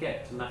they can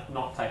get, to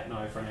not take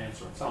no for an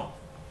answer and so on.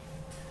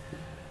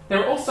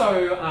 There are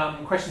also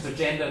questions of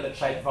gender that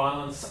shape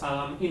violence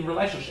in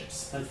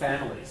relationships and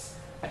families.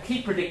 A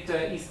key predictor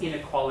is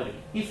inequality.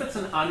 If it's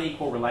an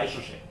unequal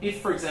relationship,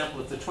 if, for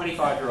example, it's a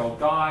 25-year-old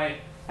guy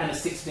and a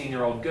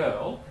 16-year-old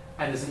girl,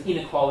 and there's an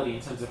inequality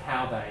in terms of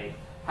how they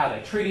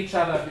treat each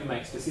other, who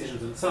makes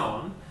decisions and so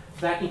on,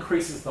 that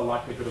increases the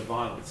likelihood of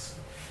violence.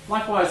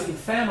 Likewise, in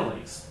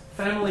families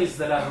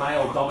that are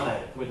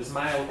male-dominated, where there's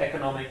male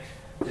economic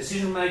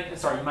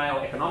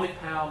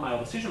power, male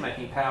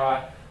decision-making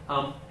power,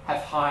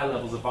 have higher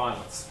levels of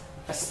violence,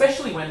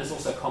 especially when there's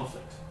also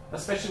conflict,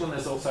 especially when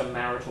there's also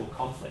marital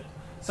conflict.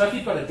 So if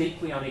you've got a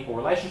deeply unequal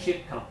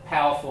relationship, kind of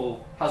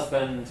powerful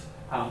husband,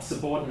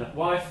 subordinate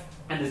wife,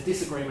 and there's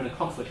disagreement and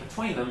conflict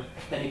between them,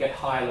 then you get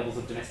higher levels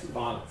of domestic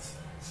violence.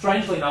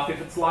 Strangely enough,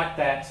 if it's like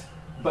that,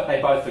 but they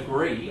both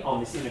agree on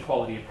this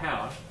inequality of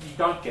power, you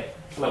don't get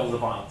levels of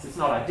violence. It's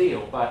not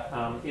ideal, but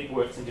it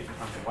works in different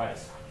kinds of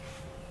ways.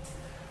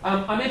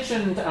 I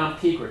mentioned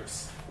peer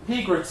groups.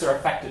 Peer groups are a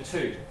factor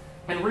too.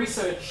 And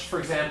research, for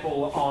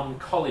example, on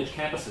college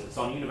campuses,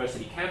 on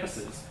university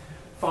campuses,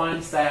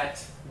 finds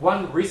that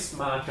one risk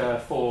marker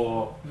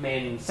for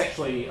men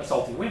sexually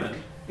assaulting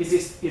women is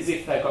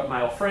if they've got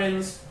male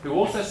friends who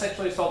also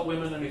sexually assault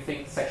women and who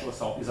think sexual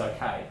assault is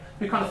okay.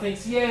 Who kind of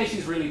thinks, yeah,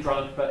 she's really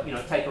drunk, but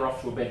take her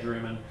off to a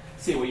bedroom and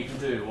see what you can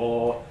do.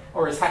 Or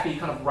is happy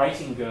kind of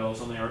rating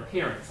girls on their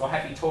appearance, or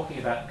happy talking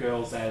about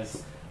girls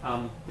as,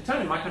 the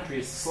term in my country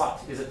is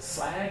slut. Is it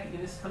slag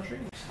in this country?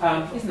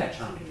 Isn't that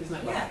charming?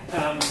 Isn't that lovely?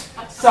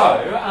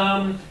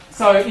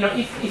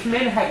 If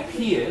men have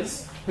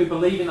peers who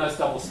believe in those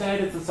double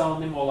standards and so on,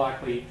 they're more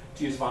likely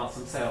to use violence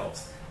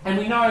themselves. And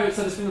we know,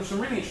 so there's been some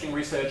really interesting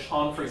research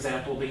on, for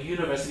example, the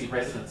university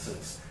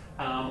residences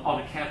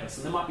on a campus.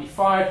 And there might be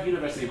 5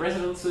 university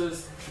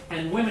residences,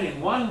 and women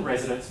in one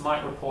residence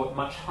might report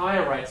much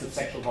higher rates of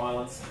sexual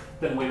violence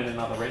than women in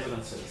other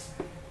residences.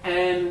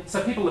 And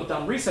so people have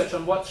done research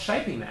on what's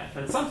shaping that.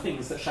 And some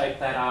things that shape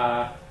that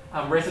are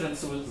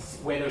residences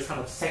where there's kind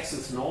of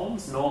sexist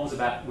norms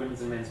about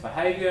women's and men's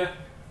behaviour,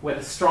 where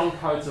there's strong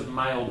codes of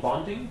male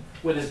bonding,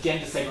 where there's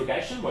gender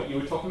segregation, what you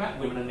were talking about,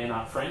 women and men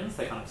aren't friends,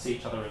 they kind of see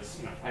each other as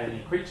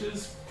alien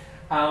creatures,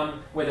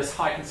 where there's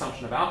high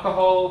consumption of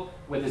alcohol,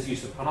 where there's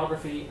use of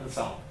pornography, and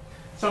so on.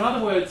 So in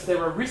other words,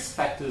 there are risk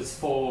factors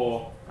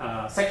for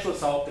sexual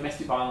assault,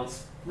 domestic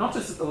violence, not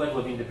just at the level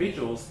of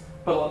individuals,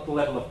 but at the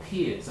level of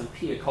peers and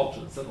peer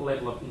cultures, at the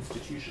level of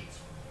institutions.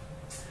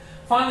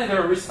 Finally,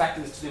 there are risk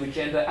factors to do with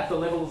gender at the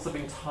levels of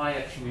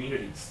entire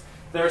communities.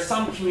 There are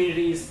some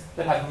communities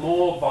that have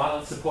more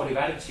violent supportive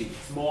attitudes,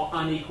 more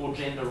unequal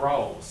gender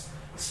roles,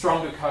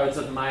 stronger codes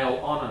of male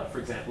honour, for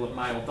example, of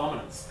male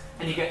dominance,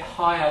 and you get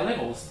higher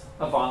levels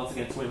of violence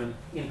against women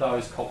in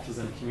those cultures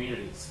and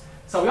communities.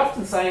 So we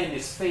often say in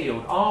this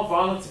field,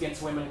 violence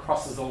against women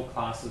crosses all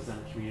classes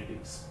and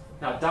communities.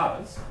 Now it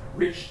does.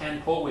 Rich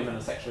and poor women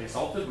are sexually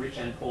assaulted, rich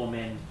and poor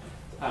men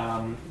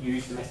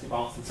use domestic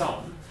violence and so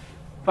on.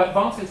 But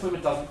violence against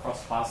women doesn't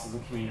cross classes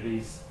and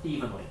communities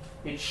evenly.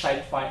 It's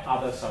shaped by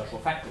other social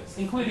factors,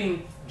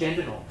 including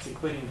gender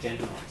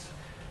norms.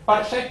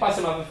 But it's shaped by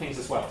some other things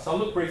as well. So I'll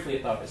look briefly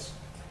at those.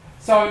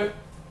 So,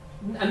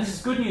 and this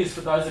is good news for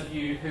those of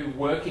you who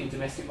work in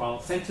domestic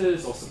violence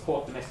centres or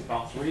support domestic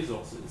violence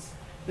resources.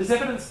 There's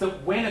evidence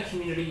that when a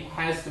community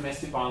has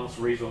domestic violence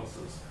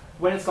resources,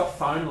 when it's got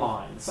phone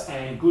lines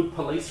and good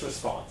police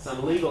response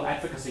and legal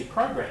advocacy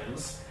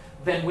programs,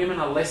 then women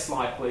are less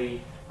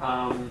likely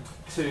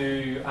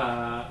to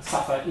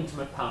suffer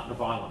intimate partner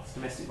violence,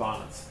 domestic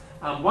violence.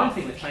 One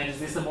thing that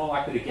changes is they're more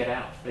likely to get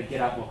out. They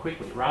get out more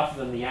quickly. Rather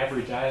than the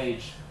average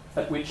age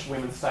at which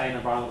women stay in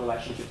a violent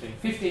relationship being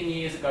 15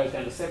 years, it goes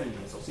down to 7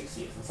 years or 6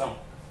 years and so on.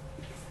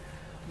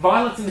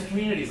 Violence in the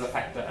community is a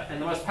factor,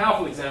 and the most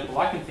powerful example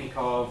I can think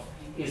of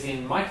is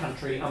in my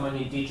country among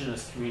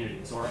Indigenous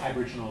communities or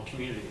Aboriginal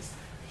communities.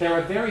 There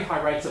are very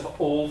high rates of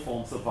all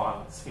forms of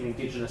violence in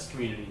Indigenous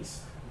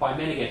communities, by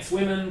men against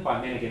women,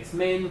 by men against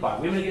men, by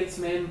women against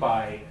men,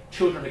 by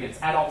children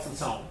against adults and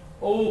so on.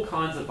 All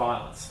kinds of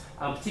violence,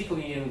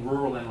 particularly in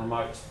rural and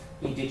remote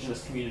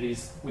Indigenous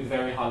communities with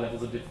very high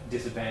levels of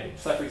disadvantage.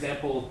 So for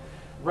example,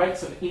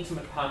 rates of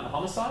intimate partner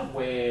homicide,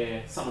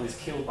 where someone is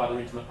killed by their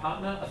intimate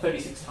partner, are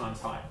 36 times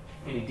higher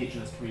in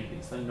Indigenous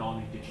communities than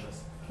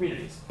non-Indigenous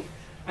communities.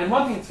 And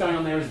one thing that's going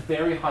on there is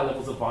very high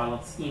levels of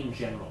violence in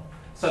general.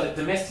 So that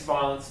domestic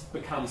violence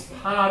becomes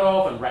part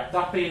of and wrapped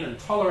up in and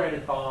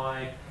tolerated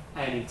by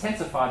and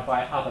intensified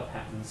by other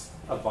patterns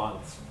of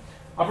violence.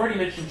 I've already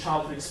mentioned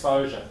childhood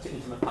exposure to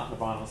intimate partner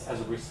violence as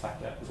a risk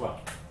factor as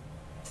well.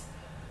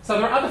 So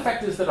there are other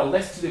factors that are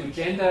less to do with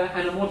gender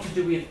and are more to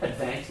do with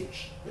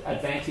advantage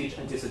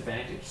and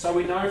disadvantage. So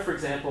we know, for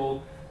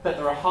example, that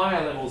there are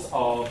higher levels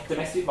of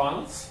domestic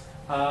violence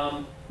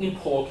in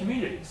poor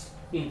communities,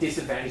 in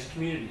disadvantaged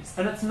communities.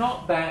 And it's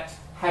not that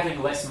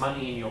having less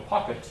money in your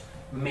pocket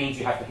means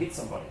you have to hit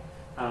somebody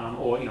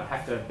or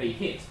have to be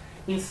hit.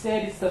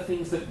 Instead, it's the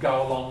things that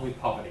go along with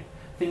poverty.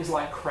 Things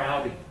like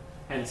crowding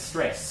and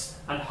stress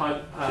and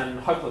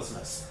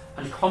hopelessness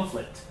and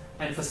conflict,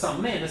 and for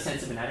some men, a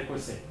sense of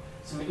inadequacy.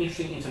 Some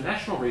interesting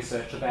international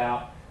research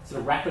about sort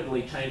of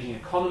rapidly changing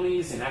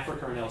economies in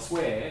Africa and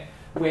elsewhere,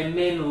 where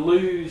men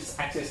lose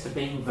access to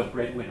being the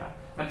breadwinner.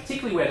 And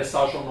particularly where the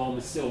social norm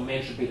is still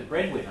men should be the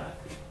breadwinner,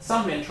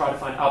 some men try to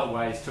find other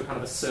ways to kind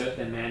of assert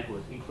their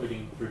manhood,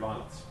 including through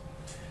violence.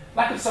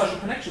 Lack of social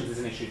connections is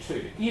an issue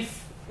too.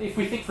 If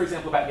we think, for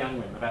example, about young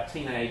women, about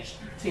teenage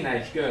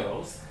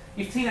girls,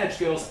 if teenage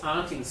girls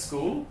aren't in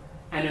school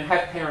and who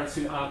have parents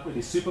who aren't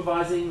really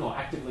supervising or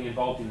actively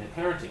involved in their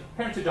parenting,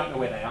 parents who don't know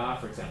where they are,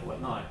 for example,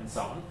 at night and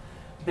so on,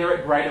 they're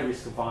at greater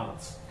risk of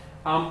violence.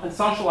 And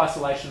social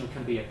isolation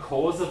can be a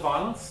cause of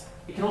violence.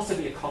 It can also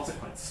be a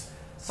consequence.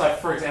 So,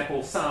 for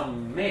example,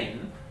 some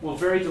men will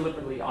very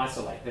deliberately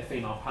isolate their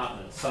female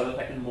partners so that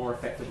they can more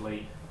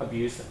effectively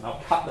abuse them.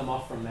 They'll cut them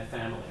off from their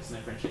families and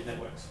their friendship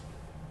networks.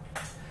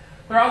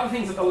 There are other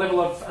things at the level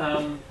of,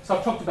 so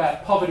I've talked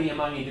about poverty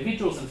among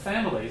individuals and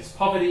families.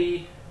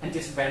 Poverty and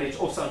disadvantage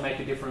also make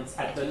a difference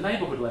at the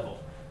neighbourhood level.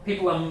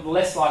 People are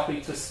less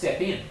likely to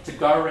step in, to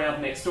go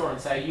around next door and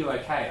say, "Are you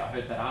okay? I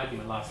heard that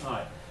argument last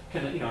night.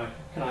 Can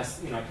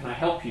I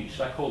help you?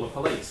 Should I call the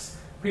police?"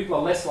 People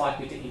are less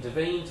likely to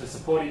intervene, to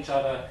support each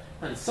other,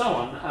 and so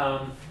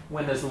on,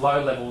 when there's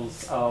low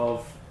levels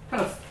of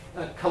kind of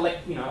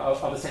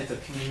of a sense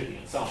of community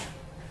and so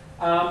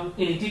on.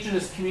 In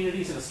Indigenous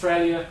communities in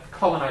Australia,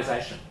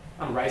 colonisation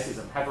and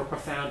racism have a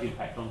profound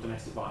impact on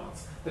domestic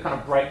violence. The kind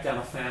of breakdown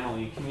of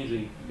family and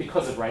community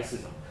because of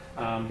racism,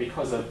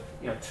 because of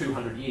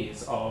 200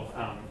 years of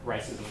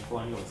racism and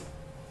colonialism.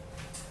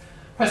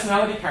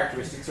 Personality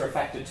characteristics are a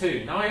factor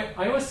too. Now,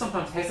 I always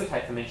sometimes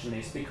hesitate to mention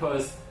this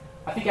because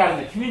I think out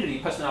in the community,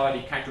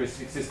 personality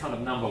characteristics is kind of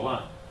number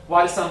one.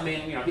 Why do some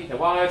men, hit their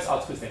wives? Oh,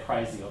 it's because they're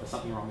crazy or there's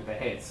something wrong with their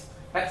heads.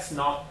 That's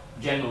not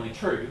generally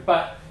true.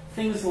 But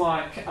things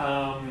like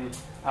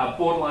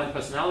borderline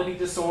personality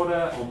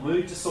disorder or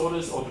mood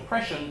disorders or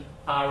depression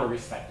are a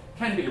risk factor,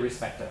 can be a risk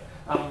factor.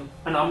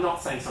 And I'm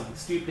not saying something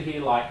stupid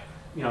here like,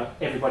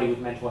 everybody with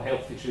mental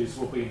health issues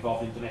will be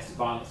involved in domestic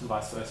violence and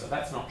vice versa.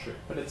 That's not true,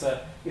 but it's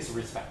a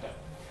risk factor.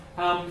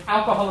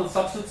 Alcohol and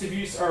substance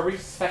abuse are a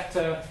risk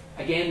factor.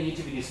 Again, the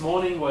interview this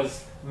morning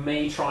was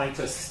me trying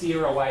to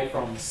steer away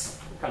from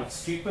kind of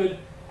stupid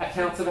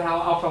accounts of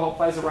how alcohol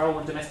plays a role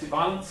in domestic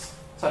violence.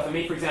 So for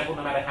me, for example,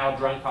 no matter how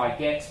drunk I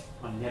get,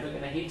 I'm never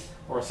going to hit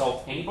or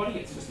assault anybody.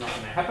 It's just not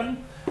going to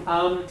happen.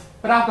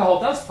 But alcohol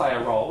does play a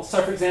role.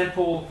 So for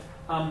example,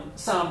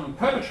 some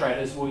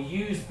perpetrators will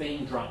use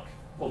being drunk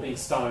or being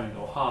stoned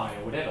or high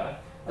or whatever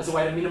as a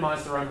way to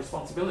minimise their own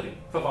responsibility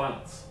for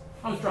violence.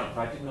 I was drunk,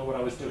 I didn't know what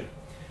I was doing.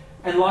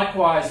 And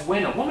likewise,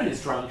 when a woman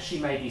is drunk, she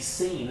may be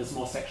seen as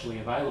more sexually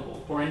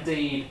available, or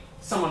indeed,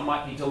 someone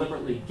might be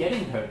deliberately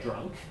getting her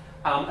drunk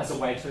as a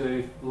way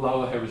to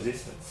lower her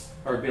resistance,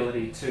 her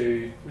ability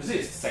to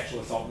resist sexual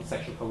assault and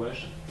sexual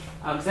coercion.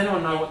 Does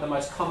anyone know what the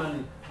most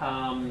common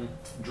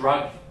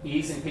drug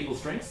is in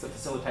people's drinks that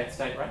facilitates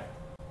date rape?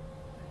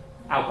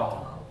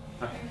 Alcohol.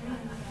 Okay.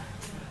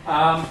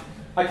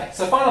 Okay,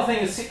 so final thing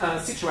is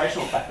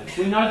situational factors.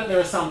 We know that there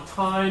are some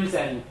times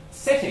and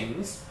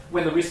settings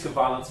when the risk of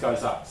violence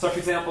goes up. So for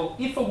example,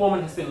 if a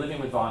woman has been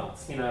living with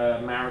violence in a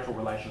marital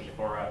relationship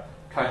or a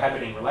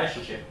cohabiting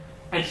relationship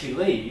and she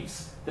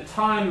leaves, the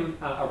time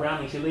around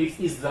when she leaves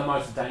is the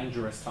most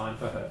dangerous time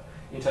for her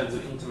in terms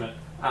of intimate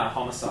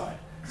homicide.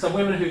 So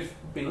women who've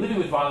been living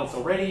with violence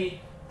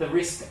already, the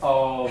risk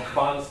of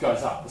violence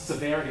goes up. The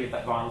severity of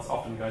that violence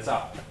often goes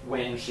up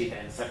when she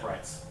then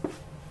separates.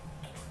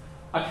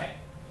 Okay.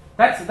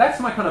 That's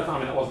my kind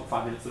of, it wasn't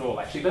 5 minutes at all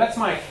actually, but that's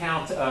my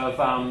account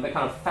of the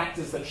kind of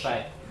factors that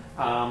shape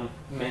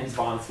men's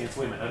violence against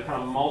women at a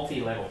kind of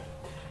multi-level.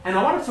 And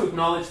I wanted to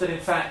acknowledge that in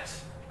fact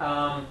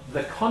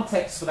the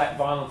context for that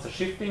violence are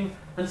shifting,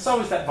 and so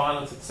is that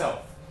violence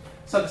itself.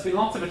 So there's been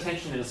lots of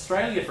attention in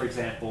Australia, for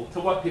example, to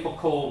what people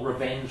call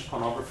revenge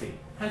pornography.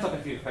 Hands up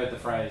if you've heard the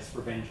phrase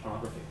revenge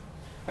pornography.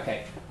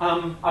 Okay,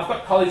 I've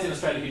got colleagues in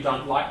Australia who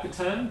don't like the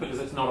term because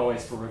it's not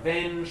always for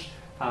revenge.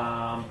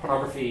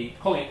 Pornography,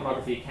 calling it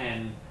pornography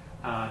can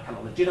kind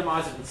of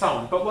legitimise it and so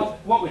on. But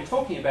what we're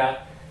talking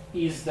about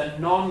is the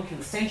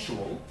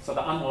non-consensual, so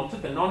the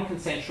unwanted, the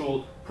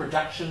non-consensual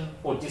production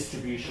or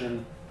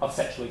distribution of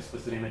sexually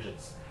explicit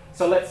images.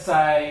 So let's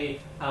say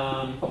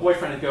a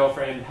boyfriend and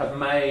girlfriend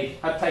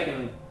have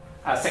taken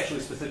sexually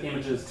explicit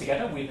images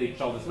together with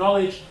each other's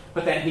knowledge,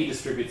 but then he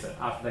distributes it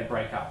after they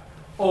break up.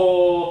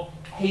 Or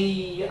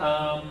he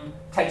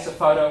takes a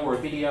photo or a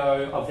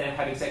video of them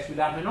having sex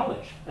without her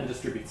knowledge and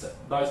distributes it.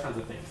 Those kinds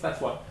of things. That's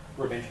what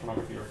revenge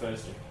pornography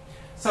refers to.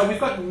 So we've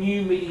got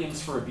new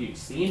mediums for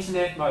abuse. The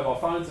internet, mobile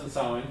phones and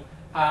so on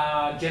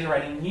are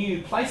generating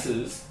new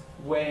places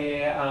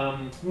where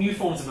new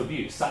forms of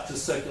abuse, such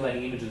as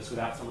circulating images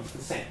without someone's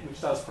consent,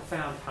 which does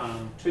profound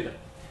harm to them.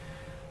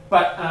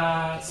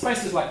 But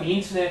spaces like the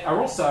internet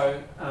are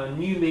also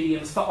new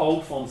mediums for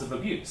old forms of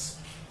abuse.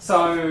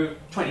 So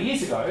 20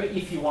 years ago,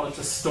 if you wanted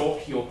to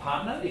stalk your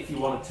partner, if you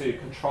wanted to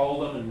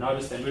control them and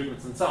notice their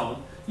movements and so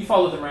on, you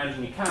followed them around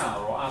in your car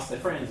or asked their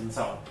friends and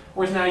so on.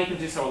 Whereas now you can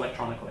do so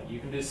electronically. You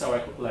can do so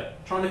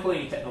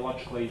electronically,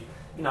 technologically,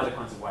 in other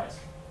kinds of ways.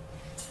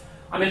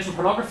 I mentioned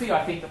pornography.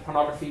 I think that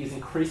pornography is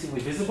increasingly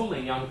visible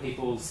in young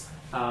people's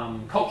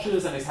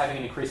cultures and is having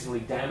an increasingly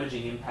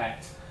damaging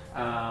impact,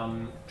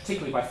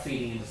 particularly by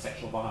feeding into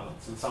sexual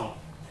violence and so on.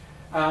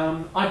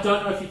 I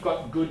don't know if you've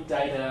got good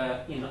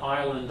data in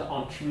Ireland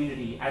on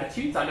community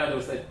attitudes. I know there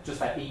was just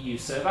that EU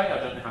survey. I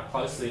don't know how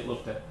closely it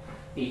looked at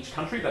each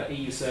country, but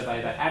EU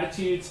survey about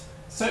attitudes.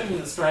 Certainly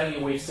in Australia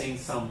we've seen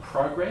some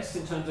progress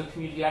in terms of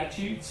community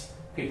attitudes.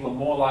 People are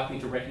more likely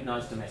to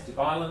recognise domestic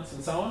violence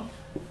and so on.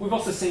 We've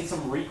also seen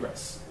some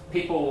regress.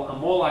 People are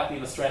more likely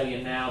in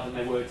Australia now than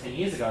they were 10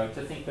 years ago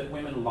to think that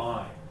women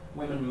lie.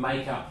 Women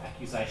make up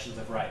accusations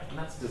of rape, and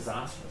that's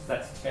disastrous.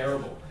 That's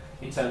terrible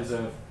in terms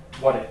of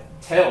what it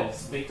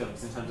tells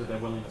victims in terms of their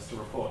willingness to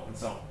report and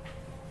so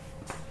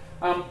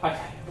on.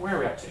 Okay, where are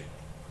we up to?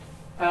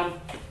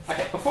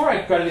 Okay, before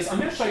I go to this, I'm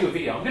going to show you a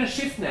video. I'm going to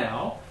shift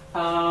now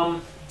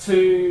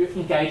to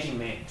engaging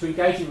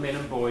men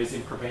and boys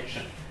in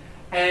prevention.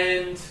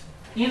 And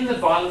in the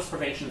violence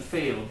prevention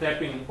field, there have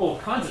been all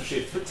kinds of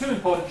shifts, but two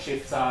important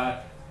shifts are,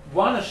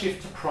 one, a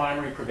shift to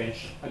primary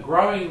prevention, a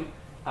growing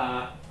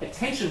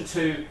attention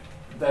to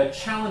the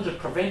challenge of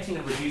preventing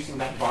and reducing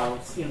that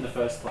violence in the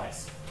first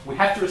place. We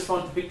have to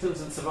respond to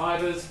victims and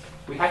survivors,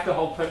 we have to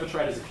hold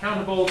perpetrators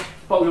accountable,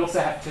 but we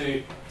also have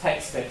to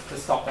take steps to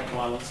stop that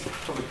violence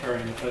from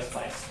occurring in the first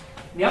place.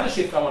 The other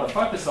shift I want to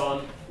focus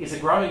on is a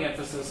growing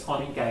emphasis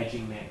on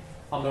engaging men,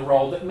 on the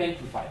role that men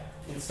can play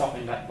in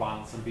stopping that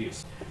violence and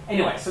abuse.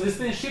 Anyway, so there's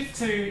been a shift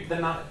to the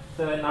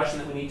notion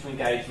that we need to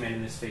engage men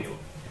in this field.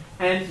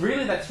 And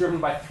really that's driven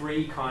by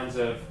three kinds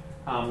of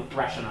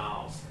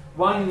rationales.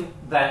 One,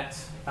 that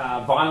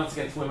violence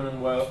against women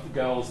and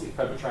girls is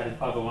perpetrated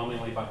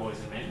overwhelmingly by boys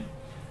and men.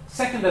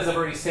 Second, as I've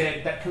already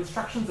said, that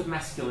constructions of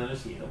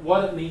masculinity, that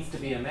what it means to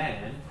be a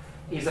man,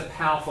 is a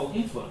powerful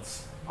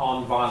influence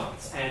on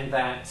violence, and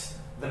that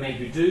the men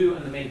who do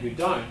and the men who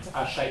don't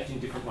are shaped in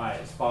different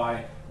ways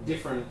by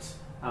different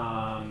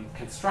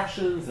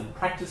constructions and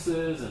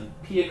practices and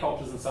peer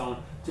cultures and so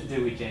on to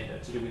do with gender,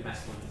 to do with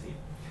masculinity.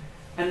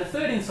 And the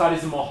third insight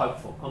is a more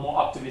hopeful, a more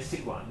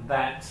optimistic one,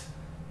 that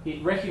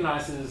it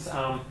recognises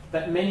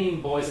that many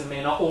boys and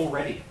men are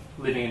already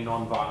living in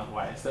non-violent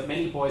ways, that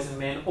many boys and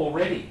men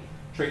already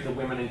treat the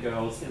women and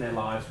girls in their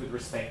lives with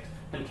respect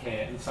and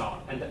care and so on,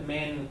 and that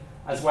men,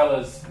 as well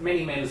as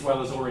many men as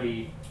well as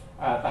already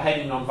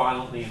behaving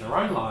non-violently in their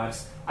own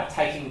lives, are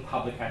taking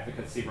public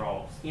advocacy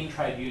roles in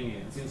trade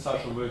unions, in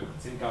social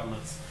movements, in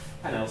governments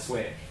and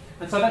elsewhere.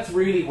 And so that's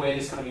really where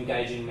this kind of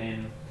engaging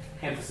men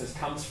emphasis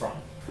comes from.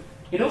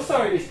 It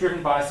also is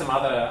driven by some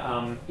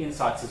other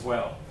insights as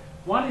well.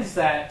 One is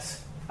that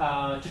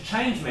to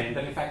change men,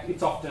 that in fact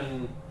it's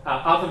often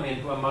other men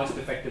who are most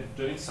effective at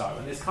doing so.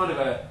 And there's kind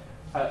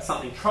of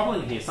something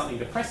troubling here, something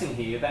depressing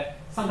here, that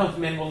sometimes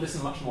men will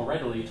listen much more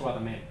readily to other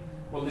men,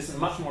 will listen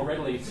much more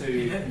readily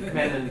to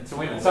men than to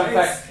women. So in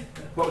fact,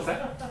 what was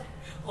that?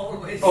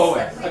 Always.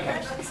 Always,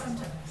 okay.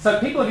 So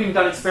people have even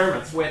done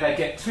experiments where they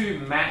get two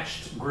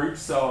matched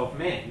groups of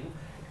men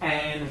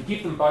and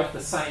give them both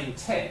the same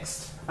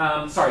text,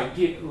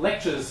 give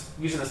lectures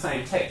using the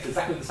same text,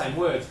 exactly the same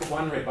words, but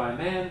one read by a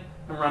man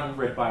and one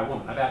read by a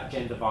woman about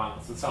gender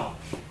violence and so on.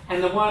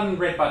 And the one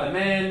read by the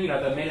man,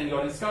 the men in the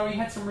audience go, he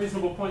had some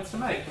reasonable points to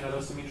make, there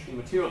was some interesting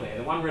material there.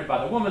 The one read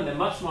by the woman, they're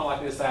much more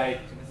likely to say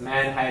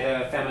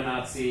man-hater,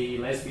 feminazi,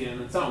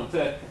 lesbian and so on,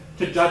 to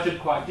judge it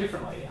quite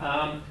differently.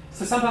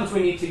 So sometimes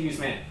we need to use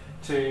men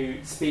to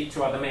speak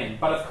to other men,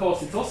 but of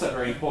course it's also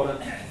very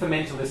important for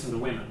men to listen to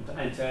women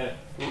and to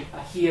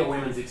hear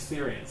women's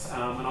experience.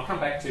 And I'll come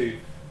back to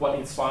what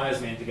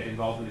inspires men to get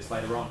involved in this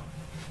later on.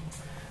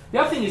 The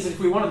other thing is, if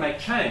we want to make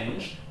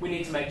change, we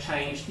need to make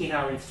change in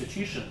our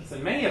institutions.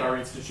 And many of our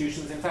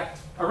institutions, in fact,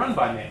 are run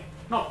by men.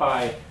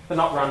 They're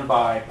not run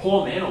by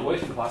poor men or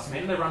working class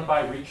men, they're run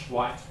by rich,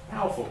 white,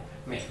 powerful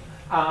men.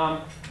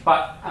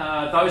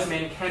 But those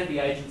men can be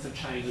agents of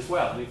change as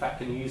well, and in fact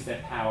can use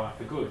their power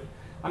for good.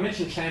 I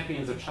mentioned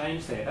Champions of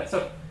Change there.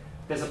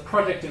 There's a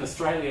project in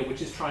Australia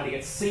which is trying to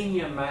get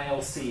senior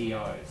male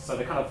CEOs, so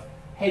the kind of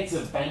heads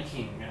of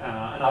banking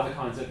and other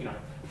kinds of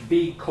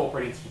big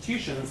corporate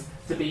institutions,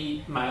 to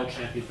be male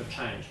champions of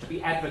change, to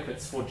be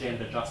advocates for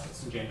gender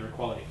justice and gender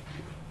equality.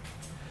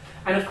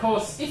 And of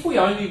course, if we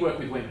only work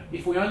with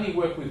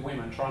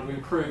women, trying to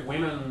improve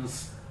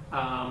women's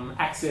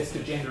access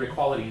to gender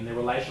equality in their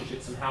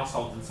relationships and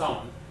households and so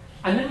on,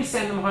 and then we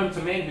send them home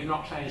to men who've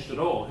not changed at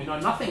all, who know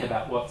nothing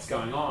about what's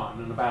going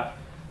on and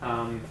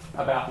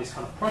about this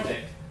kind of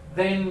project,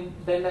 then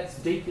that's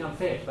deeply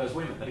unfair to those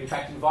women, that in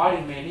fact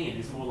inviting men in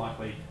is more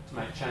likely to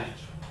make change.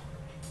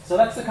 So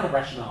that's the kind of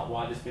rationale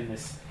why there's been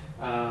this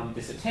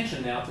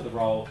attention now to the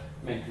role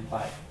men can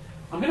play.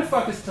 I'm going to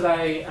focus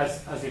today,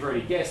 as you've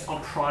already guessed,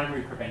 on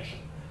primary prevention,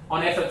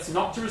 on efforts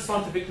not to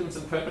respond to victims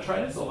and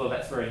perpetrators, although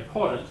that's very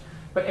important,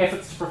 but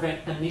efforts to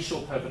prevent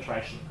initial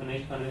perpetration,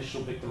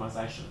 initial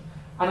victimisation.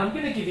 And I'm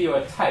going to give you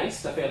a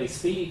fairly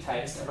speedy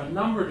taste, of a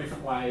number of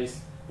different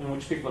ways in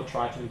which people have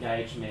tried to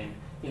engage men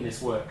in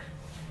this work.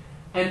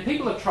 And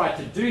people have tried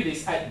to do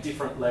this at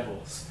different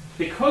levels.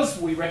 Because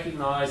we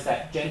recognise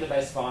that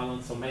gender-based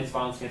violence or men's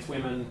violence against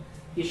women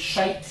is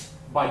shaped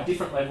by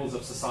different levels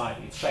of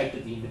society. It's shaped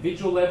at the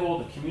individual level,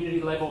 the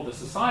community level, the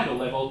societal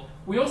level.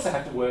 We also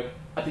have to work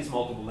at these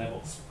multiple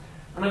levels.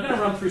 And I'm going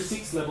to run through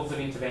 6 levels of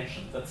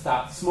intervention that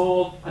start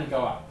small and go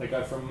up. They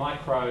go from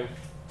micro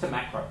to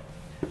macro.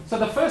 So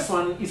the first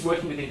one is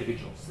working with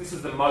individuals. This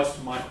is the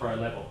most micro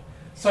level.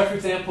 So for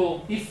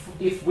example,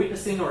 if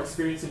witnessing or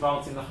experiencing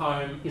violence in the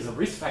home is a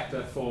risk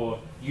factor for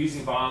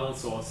using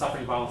violence or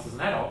suffering violence as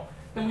an adult,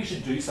 then we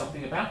should do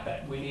something about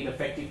that. We need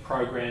effective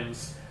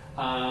programs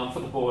for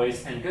the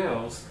boys and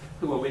girls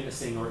who are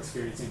witnessing or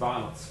experiencing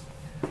violence.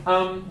 There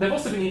have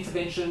also been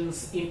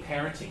interventions in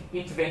parenting.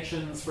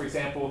 Interventions, for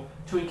example,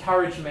 to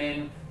encourage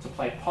men to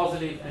play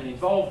positive and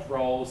involved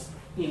roles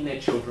in their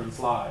children's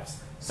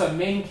lives. So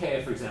Men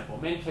Care, for example.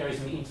 Men Care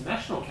is an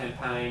international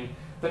campaign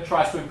that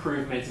tries to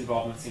improve men's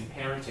involvements in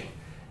parenting.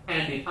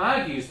 And it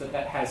argues that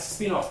that has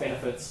spin-off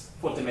benefits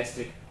for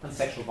domestic and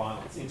sexual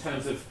violence in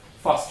terms of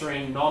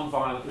fostering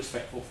non-violent,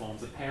 respectful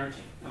forms of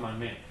parenting among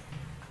men.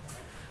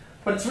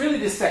 But it's really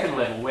this second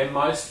level where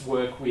most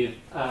work with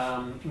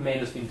men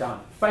has been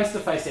done.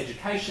 Face-to-face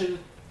education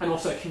and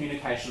also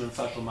communication and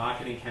social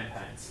marketing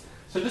campaigns.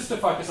 So just to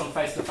focus on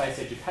face-to-face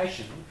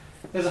education,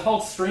 there's a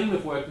whole stream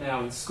of work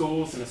now in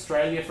schools in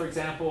Australia, for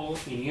example,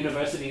 in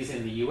universities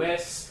in the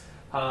US,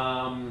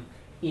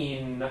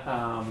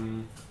 in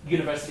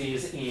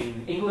universities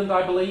in England,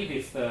 I believe,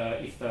 if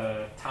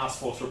the task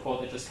force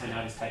report that just came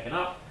out is taken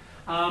up,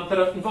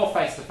 that involve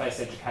face-to-face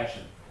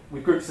education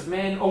with groups of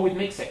men or with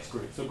mixed-sex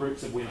groups or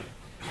groups of women.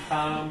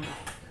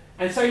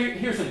 And so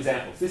here are some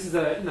examples. This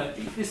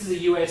is a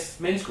US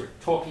men's group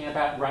talking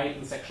about rape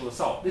and sexual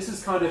assault. This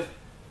is kind of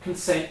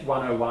consent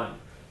 101,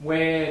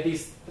 where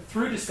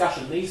through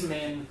discussion, these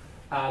men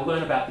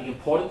learn about the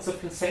importance of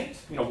consent,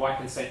 why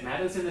consent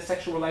matters in their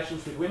sexual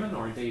relations with women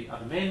or indeed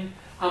other men,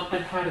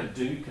 and how to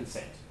do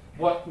consent,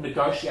 what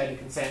negotiating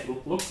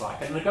consent looks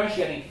like. And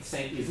negotiating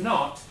consent is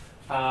not,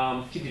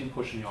 she didn't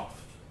push me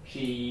off,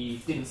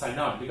 she didn't say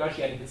no.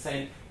 Negotiating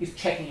consent is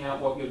checking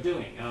out what you're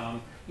doing,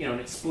 an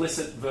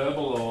explicit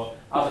verbal or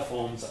other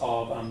forms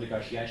of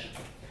negotiation.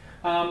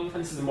 And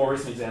this is a more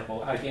recent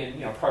example,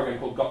 again, a program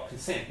called Got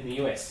Consent in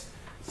the US.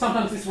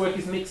 Sometimes this work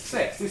is mixed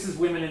sex. This is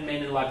women and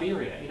men in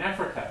Liberia, in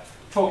Africa,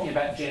 talking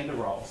about gender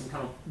roles and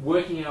kind of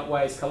working out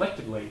ways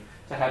collectively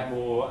to have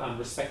more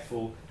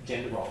respectful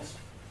gender roles.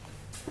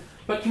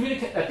 But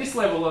at this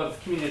level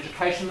of community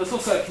education, there's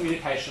also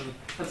communication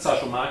and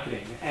social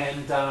marketing.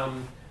 And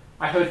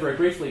I heard very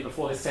briefly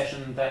before this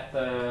session that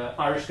the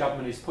Irish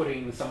government is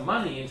putting some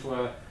money into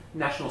a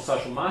national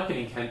social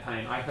marketing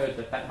campaign. I heard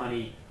that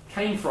money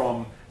came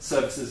from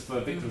Services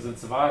for Victims and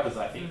Survivors,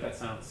 I think. That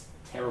sounds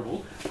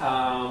terrible.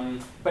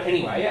 But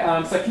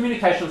anyway, so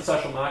communication and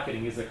social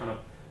marketing is a kind of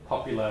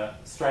popular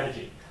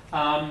strategy.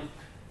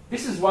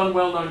 This is one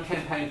well-known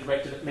campaign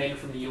directed at men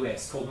from the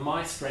US called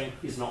My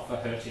Strength Is Not For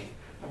Hurting,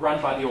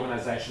 run by the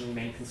organisation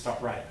Men Can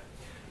Stop Rape.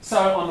 So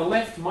on the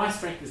left, my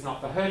strength is not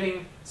for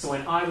hurting, so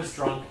when I was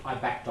drunk, I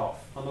backed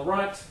off. On the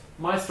right,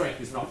 my strength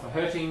is not for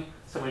hurting,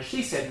 so when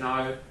she said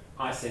no,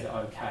 I said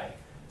okay.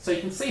 So you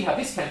can see how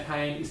this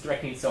campaign is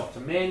directing itself to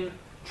men,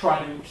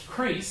 trying to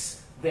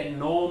increase their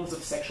norms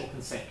of sexual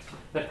consent,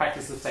 the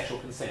practice of sexual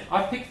consent.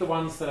 I've picked the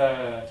ones that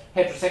are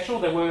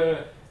heterosexual.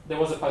 There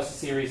was a poster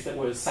series that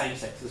was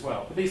same-sex as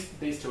well, but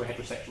these two are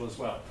heterosexual as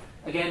well.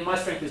 Again, my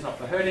strength is not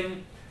for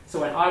hurting,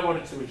 so when I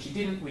wanted to and she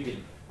didn't, we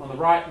didn't. On the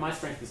right, my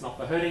strength is not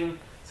for hurting,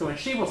 so when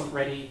she wasn't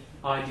ready,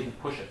 I didn't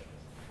push it.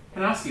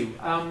 Can I ask you,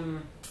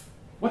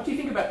 what do you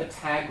think about the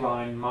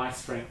tagline, my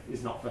strength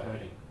is not for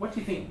hurting? What do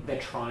you think they're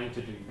trying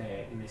to do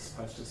there in this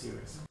poster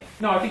series?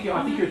 No, I think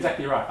you're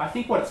exactly right. I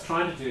think what it's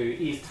trying to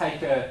do is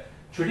take a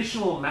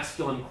traditional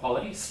masculine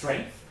quality,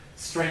 strength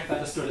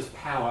understood as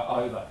power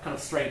over, kind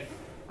of strength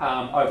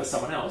over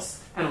someone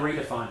else, and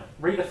redefine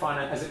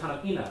it as a kind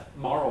of inner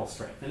moral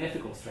strength, an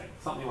ethical strength,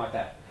 something like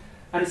that.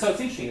 And so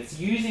it's interesting, it's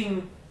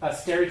using a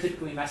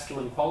stereotypically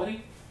masculine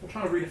quality, we're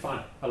trying to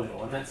redefine it a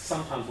little, and that's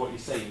sometimes what you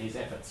see in these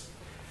efforts.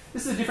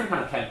 This is a different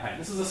kind of campaign.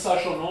 This is a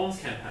social norms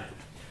campaign.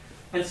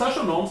 And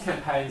social norms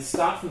campaigns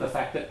start from the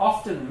fact that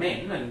often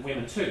men, and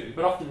women too,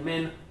 but often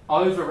men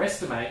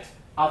overestimate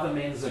other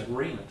men's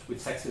agreement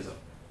with sexism,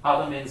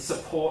 other men's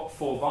support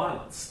for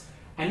violence.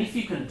 And if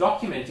you can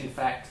document, in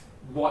fact,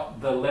 what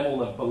the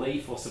level of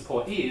belief or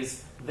support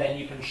is, then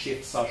you can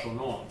shift social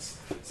norms.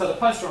 So the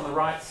poster on the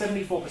right,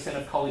 74%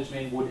 of college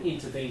men would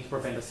intervene to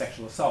prevent a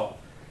sexual assault.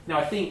 Now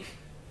I think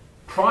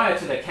prior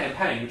to the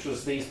campaign, which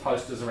was these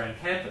posters around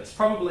campus,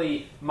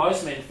 probably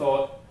most men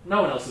thought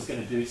no one else is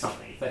going to do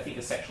something if they think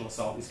a sexual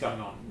assault is going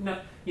on. No,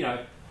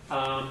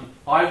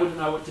 I wouldn't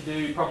know what to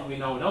do, probably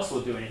no one else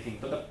will do anything,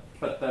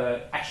 but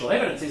the actual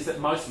evidence is that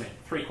most men,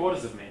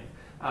 3/4 of men,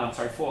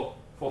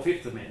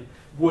 4/5 of men,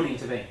 would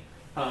intervene.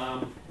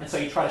 And so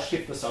you try to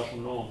shift the social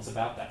norms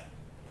about that.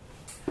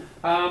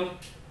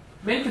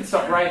 Men Can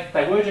Stop Rape,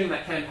 they were doing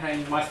that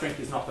campaign, My Strength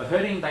Is Not For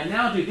Hurting. They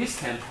now do this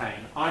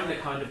campaign, I'm the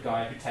kind of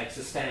guy who takes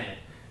a stand.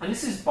 And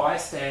this is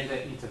bystander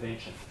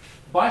intervention.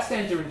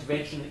 Bystander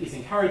intervention is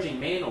encouraging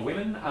men or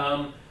women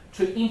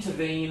to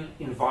intervene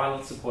in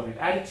violent supportive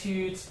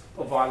attitudes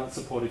or violent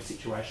supportive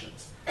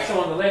situations.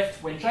 So on the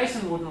left, when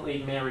Jason wouldn't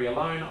leave Mary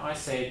alone, I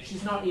said,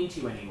 she's not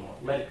into you anymore,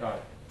 let it go.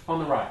 On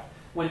the right,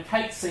 when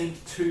Kate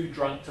seemed too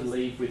drunk to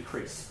leave with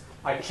Chris,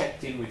 I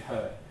checked in with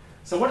her.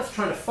 So what it's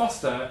trying to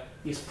foster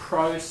is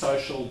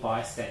pro-social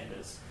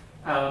bystanders.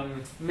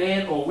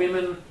 Men or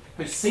women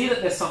who see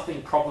that there's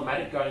something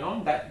problematic going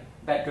on,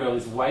 that girl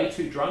is way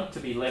too drunk to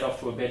be led off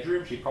to a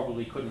bedroom, she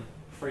probably couldn't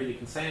freely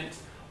consent,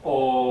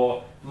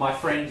 or my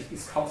friend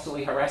is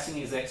constantly harassing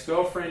his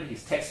ex-girlfriend,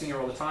 he's texting her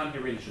all the time, he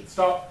really should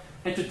stop,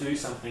 and to do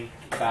something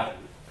about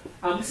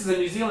it. This is a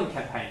New Zealand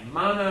campaign.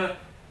 Mana,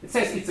 it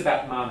says it's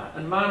about mana,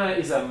 and mana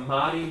is a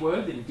Māori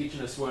word, the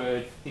indigenous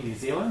word in New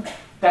Zealand.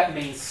 That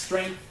means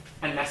strength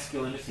and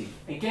masculinity,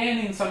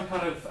 again in some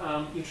kind of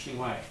interesting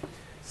way.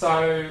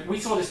 So we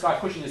saw this guy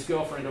pushing his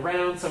girlfriend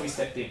around, so we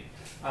stepped in.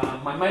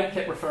 My mate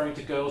kept referring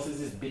to girls as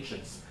his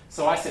bitches.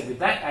 So I said with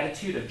that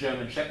attitude, a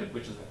German Shepherd,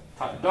 which is a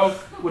type of dog,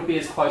 would be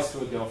as close to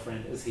a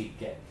girlfriend as he'd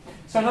get.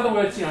 So in other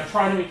words,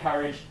 trying to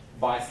encourage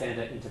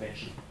bystander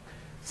intervention.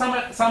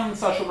 Some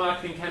social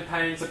marketing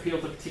campaigns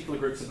appeal to particular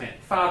groups of men,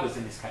 fathers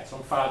in this case,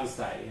 on Father's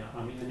Day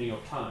in the New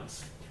York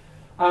Times.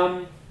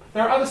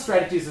 There are other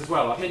strategies as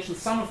well. I've mentioned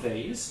some of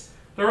these.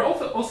 There are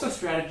also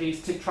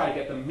strategies to try to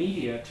get the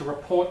media to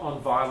report on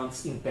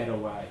violence in better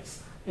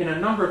ways. In a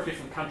number of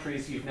different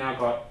countries, you've now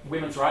got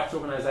women's rights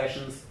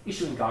organisations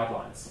issuing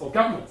guidelines, or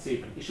governments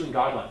even, issuing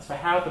guidelines for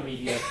how the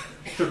media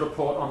should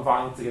report on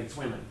violence against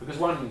women. Because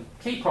one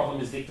key problem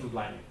is victim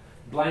blaming,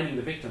 blaming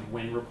the victim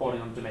when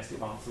reporting on domestic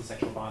violence and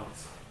sexual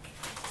violence.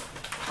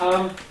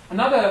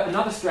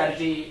 Another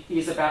strategy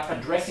is about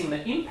addressing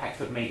the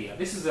impact of media.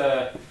 This is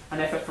an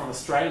effort from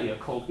Australia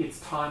called It's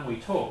Time We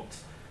Talked.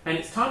 And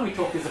It's Time We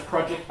Talked is a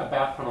project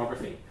about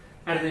pornography.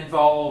 and it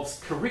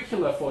involves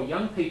curricula for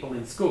young people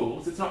in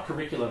schools. It's not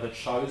curricula that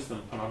shows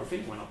them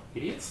pornography, we're not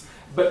idiots,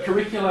 but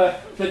curricula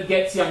that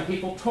gets young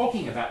people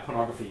talking about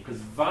pornography, because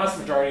the vast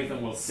majority of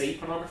them will see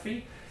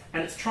pornography,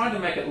 and it's trying to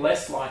make it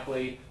less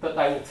likely that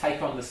they will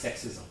take on the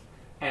sexism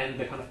and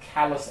the kind of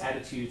callous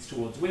attitudes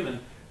towards women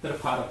that are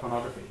part of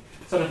pornography.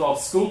 So it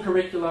involves school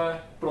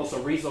curricula, but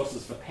also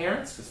resources for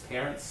parents, because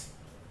parents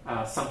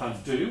sometimes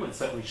do and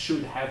certainly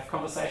should have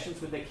conversations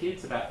with their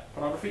kids about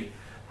pornography,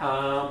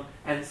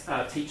 and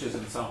teachers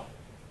and so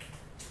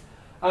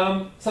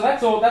on. So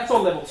that's all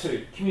level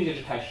 2, community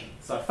education.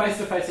 So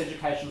face-to-face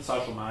education,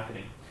 social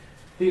marketing.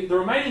 The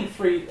remaining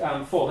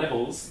 4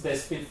 levels,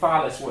 there's been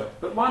far less work.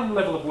 But one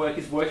level of work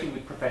is working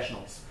with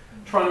professionals,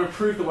 trying to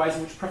improve the ways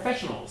in which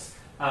professionals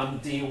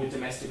deal with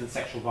domestic and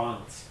sexual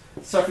violence.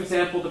 So, for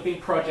example, there have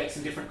been projects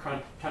in different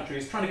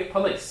countries trying to get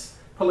police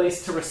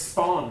to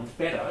respond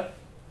better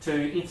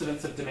to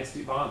incidents of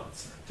domestic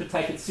violence, to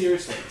take it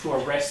seriously, to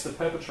arrest the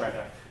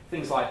perpetrator,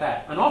 things like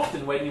that. And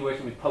often when you're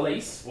working with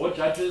police or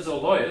judges or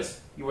lawyers,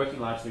 you're working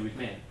largely with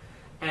men.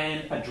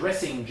 And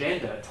addressing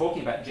gender,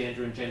 talking about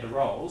gender and gender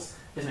roles,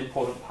 is an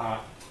important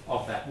part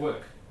of that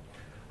work.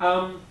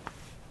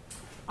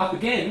 Up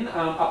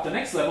the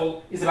next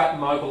level is about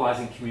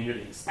mobilising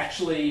communities.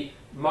 Actually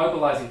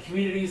mobilising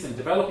communities and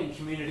developing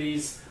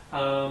communities.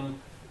 And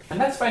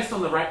that's based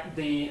on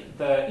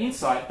the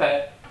insight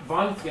that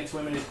violence against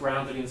women is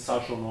grounded in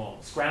social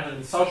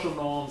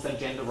norms and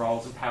gender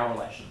roles and power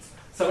relations.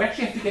 So we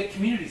actually have to get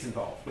communities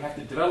involved. We have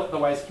to develop the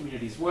ways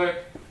communities work,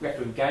 we have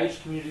to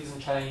engage communities in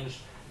change,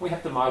 we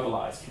have to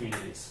mobilise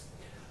communities.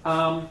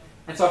 And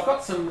so I've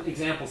got some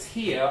examples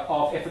here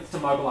of efforts to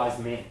mobilise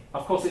men.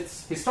 Of course,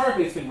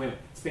 historically it's been women.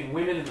 It's been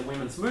women in the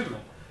women's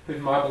movement who've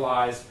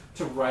mobilised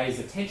to raise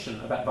attention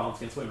about violence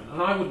against women.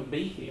 And I wouldn't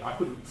be here, I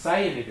couldn't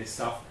say any of this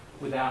stuff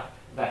without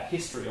that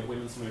history of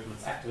women's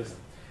movements activism.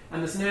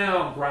 And there's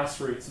now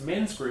grassroots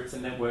men's groups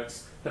and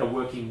networks that are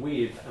working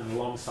with and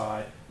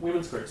alongside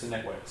women's groups and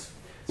networks.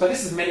 So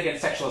this is Men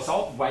Against Sexual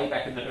Assault way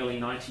back in the early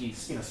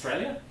 90s in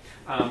Australia.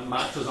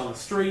 Marches on the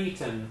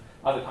street and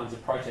other kinds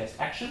of protest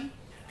action.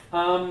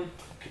 The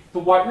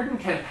White Ribbon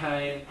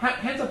Campaign,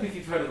 hands up if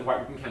you've heard of the White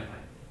Ribbon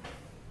Campaign.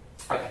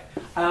 Okay.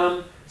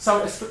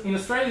 So in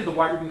Australia, the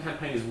White Ribbon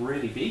Campaign is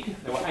really big.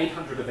 There were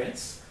 800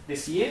 events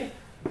this year.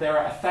 There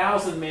are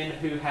 1,000 men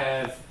who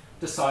have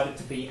decided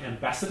to be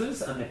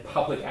ambassadors and they're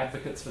public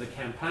advocates for the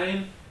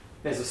campaign.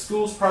 There's a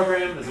schools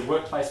program, there's a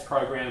workplace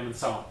program, and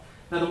so on.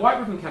 Now, the White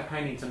Ribbon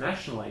Campaign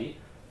internationally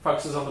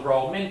focuses on the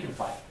role men can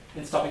play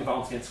in stopping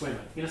violence against women.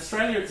 In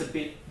Australia, it's a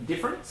bit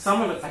different.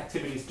 Some of its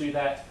activities do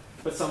that,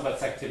 but some of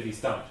its activities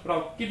don't. But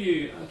I'll give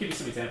you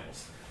some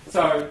examples.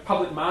 So,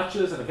 public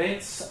marches and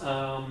events. This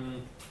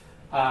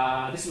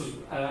was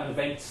an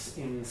event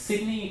in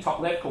Sydney,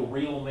 top left, called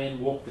Real Men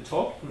Walk the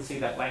Talk. You can see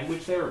that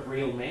language there of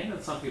real men,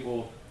 and some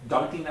people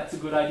don't think that's a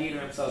good idea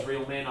to emphasise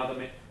real men.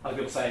 Other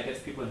people say it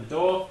gets people in the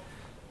door.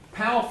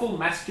 Powerful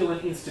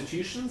masculine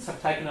institutions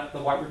have taken up the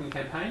White Ribbon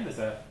Campaign. There's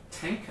a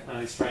tank, the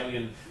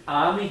Australian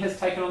Army has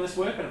taken on this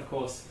work, and of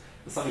course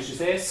there's some issues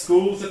there.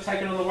 Schools have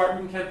taken on the White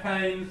Ribbon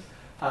Campaign.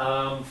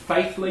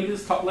 Faith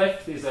leaders, top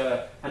left, there's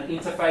an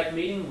interfaith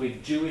meeting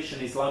with Jewish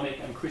and Islamic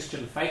and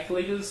Christian faith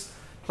leaders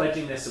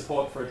pledging their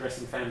support for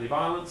addressing family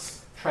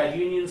violence. Trade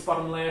unions,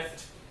 bottom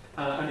left,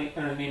 and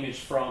an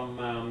image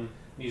from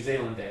New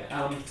Zealand there.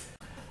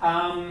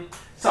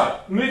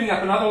 So, moving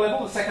up another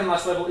level, the second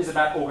last level is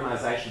about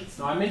organisations.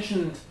 Now, I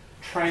mentioned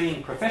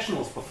training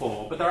professionals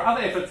before, but there are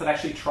other efforts that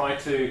actually try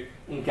to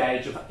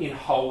engage in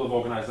whole of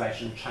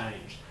organisation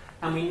change.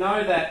 And we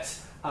know that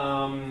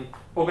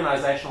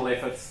organisational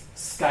efforts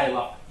scale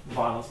up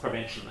violence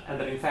prevention, and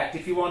that in fact,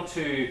 if you want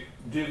to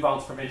do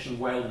violence prevention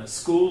well in a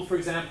school, for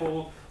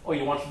example, or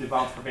you want to do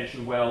violence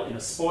prevention well in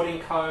a sporting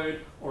code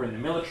or in the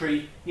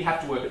military, you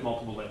have to work at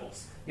multiple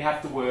levels. You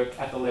have to work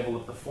at the level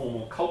of the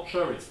formal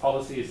culture, its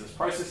policies, its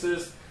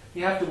processes.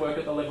 You have to work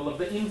at the level of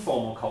the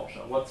informal culture,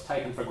 what's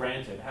taken for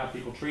granted, how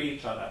people treat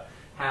each other,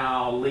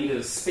 how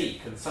leaders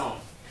speak, and so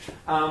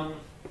on.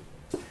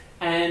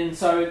 And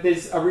so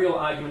there's a real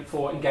argument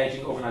for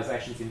engaging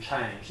organisations in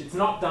change. It's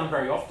not done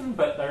very often,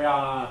 but there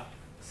are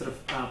sort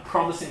of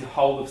promising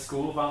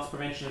whole-of-school violence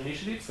prevention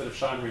initiatives that have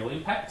shown real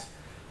impact.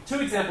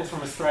 2 examples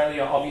from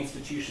Australia of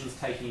institutions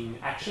taking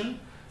action.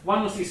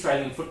 One was the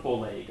Australian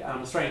Football League. The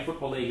Australian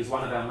Football League is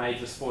one of our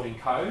major sporting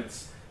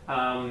codes.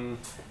 And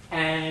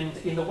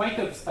in the wake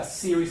of a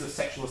series of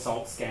sexual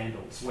assault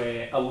scandals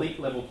where elite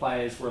level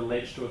players were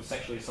alleged to have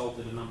sexually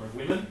assaulted a number of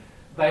women,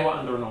 they were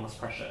under enormous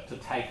pressure to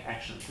take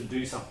action, to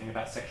do something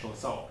about sexual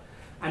assault.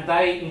 And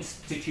they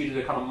instituted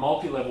a kind of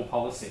multi-level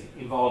policy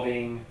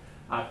involving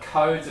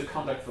codes of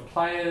conduct for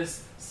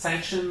players,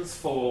 sanctions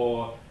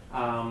for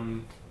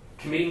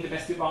committing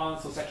domestic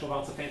violence or sexual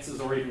violence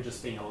offences, or even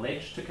just being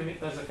alleged to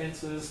commit those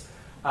offences,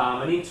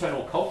 an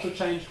internal culture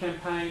change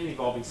campaign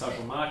involving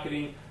social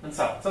marketing, and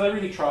so on. So they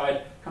really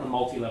tried kind of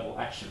multi-level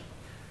action.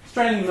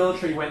 Australian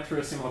military went through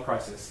a similar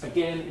process,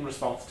 again in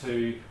response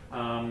to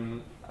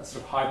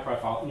sort of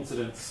high-profile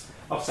incidents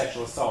of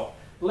sexual assault.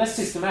 Less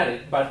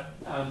systematic, but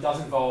does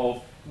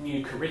involve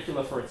new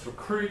curricula for its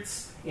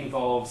recruits,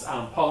 involves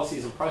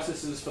policies and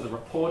processes for the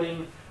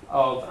reporting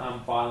of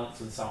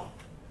violence and so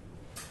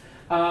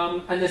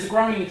on. And there's a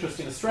growing interest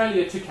in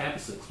Australia to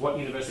campuses, what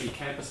university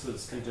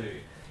campuses can do.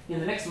 In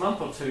the next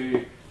month or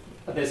two,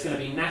 there's going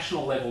to be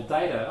national level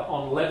data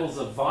on levels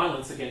of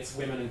violence against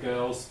women and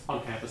girls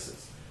on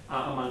campuses,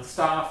 among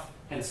staff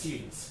and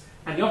students.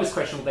 And the obvious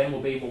question then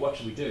will be, well, what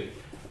should we do?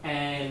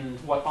 And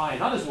what I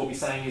and others will be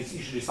saying is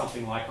you should do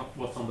something like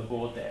what's on the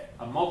board there,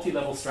 a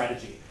multi-level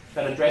strategy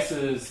that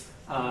addresses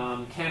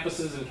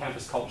campuses and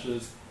campus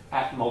cultures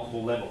at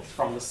multiple levels,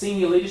 from the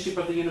senior leadership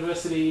of the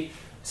university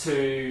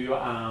to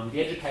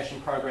the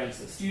education programs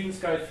that students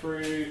go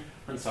through,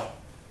 and so on.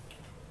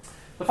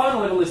 The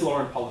final level is law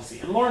and policy.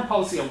 And law and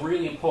policy are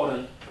really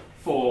important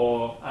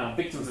for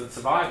victims and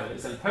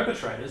survivors and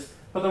perpetrators,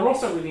 but they're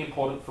also really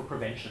important for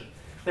prevention.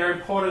 They're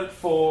important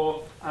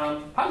for,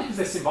 partly because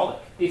they're symbolic.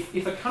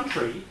 If a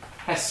country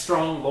has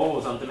strong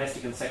laws on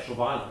domestic and sexual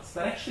violence,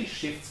 that actually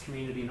shifts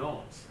community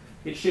norms.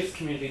 It shifts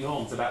community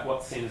norms about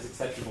what's seen as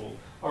acceptable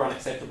or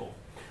unacceptable.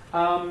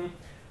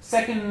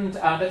 Second,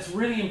 that's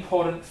really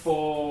important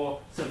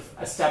for sort of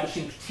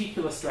establishing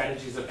particular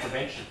strategies of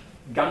prevention.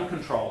 Gun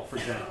control, for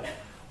example,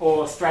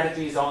 or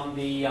strategies on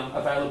the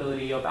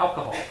availability of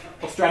alcohol,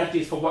 or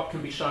strategies for what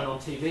can be shown on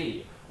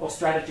TV, or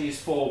strategies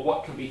for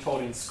what can be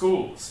taught in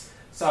schools.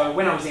 So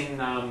when I was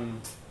in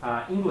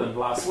England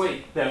last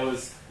week, there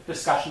was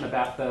discussion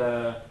about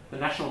the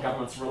national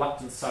government's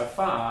reluctance so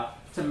far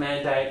to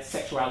mandate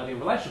sexuality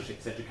and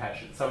relationships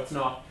education. So it's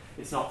not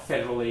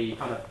federally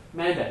kind of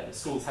mandated.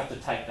 Schools have to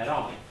take that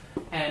on.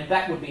 And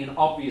that would be an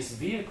obvious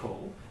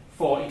vehicle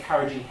for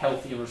encouraging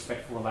healthy and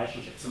respectful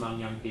relationships among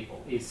young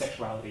people, is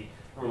sexuality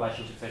and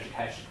relationships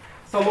education.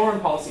 So law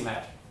and policy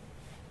matter.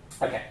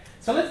 Okay,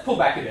 so let's pull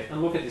back a bit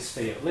and look at this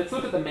field. Let's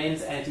look at the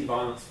men's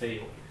anti-violence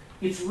field.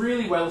 It's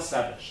really well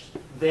established.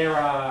 There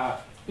are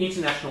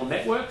international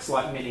networks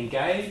like Men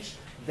Engage.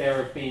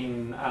 There have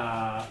been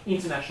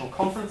international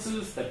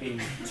conferences. There have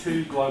been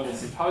 2 global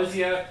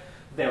symposia.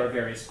 There are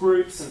various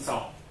groups and so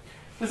on.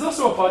 There's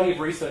also a body of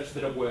research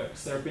that it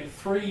works. There have been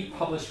 3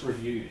 published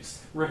reviews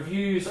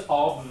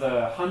of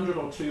the 100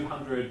 or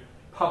 200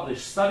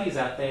 published studies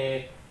out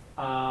there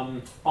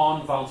on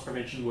violence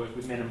prevention work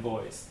with men and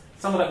boys.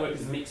 Some of that work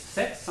is mixed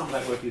sex, some of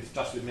that work is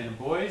just with men and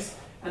boys,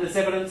 and there's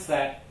evidence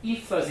that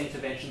if those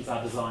interventions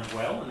are designed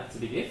well, and that's a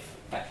big if,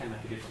 that can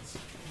make a difference.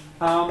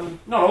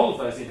 Not all of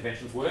those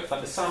interventions work, but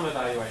there's some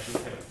evaluation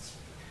evidence.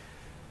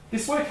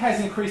 This work has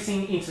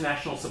increasing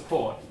international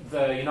support.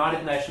 The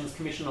United Nations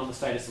Commission on the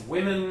Status of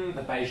Women,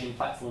 the Beijing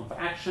Platform for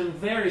Action,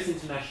 various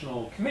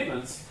international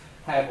commitments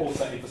have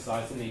also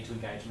emphasised the need to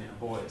engage men and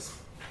boys.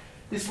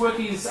 This work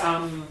is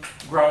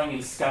growing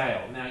in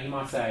scale. Now you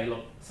might say,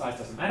 look, size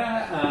doesn't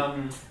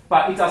matter,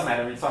 but it does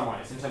matter in some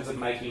ways in terms of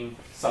making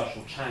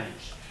social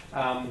change.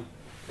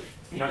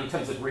 In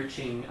terms of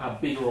reaching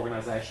bigger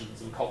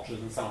organisations and cultures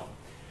and so on.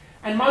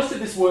 And most of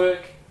this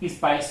work is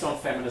based on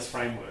feminist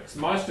frameworks.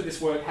 Most of this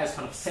work has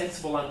kind of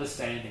sensible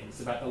understandings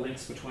about the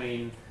links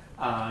between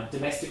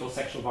domestic or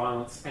sexual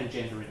violence and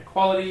gender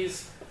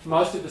inequalities.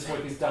 Most of this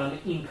work is done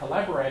in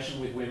collaboration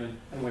with women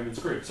and women's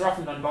groups. They're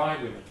often done by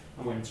women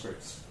and women's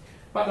groups.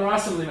 But there are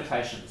some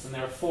limitations, and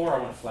there are 4 I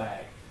want to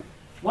flag.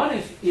 One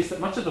is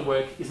that much of the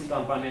work isn't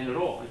done by men at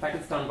all. In fact,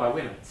 it's done by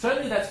women.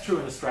 Certainly that's true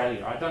in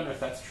Australia. I don't know if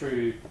that's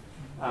true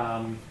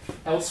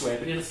elsewhere,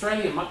 but in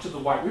Australia, much of the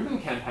White Ribbon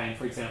campaign,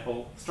 for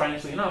example,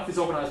 strangely enough, is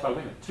organised by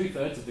women.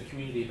 2/3 of the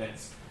community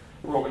events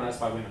were organised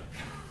by women.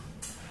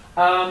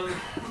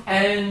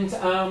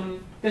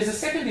 There's a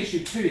second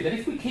issue too, that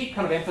if we keep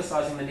kind of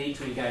emphasising the need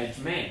to engage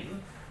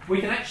men, we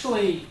can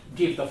actually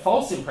give the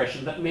false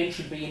impression that men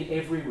should be in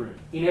every room,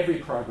 in every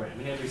program,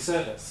 in every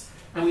service,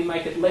 and we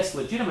make it less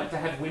legitimate to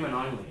have women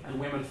only and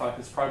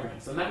women-focused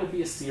programs, and that would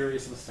be a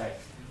serious mistake.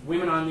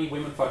 Women-only,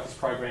 women-focused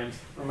programs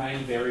remain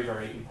very,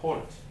 very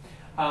important.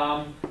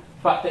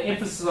 But the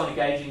emphasis on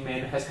engaging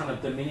men has kind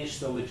of diminished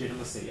the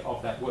legitimacy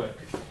of that work.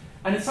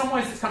 And in some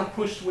ways it's kind of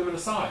pushed women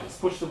aside. It's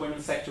pushed the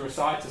women's sector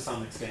aside to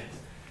some extent.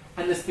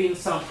 And there's been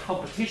some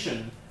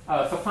competition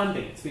for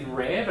funding. It's been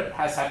rare, but it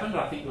has happened.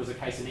 I think there was a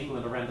case in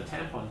England around the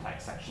tampon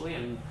tax, actually,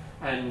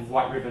 and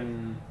White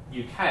Ribbon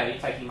UK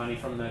taking money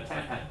from the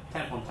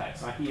tampon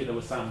tax. I hear there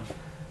was some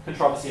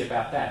controversy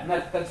about that. And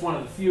that's one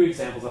of the few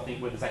examples, I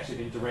think, where there's actually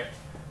been direct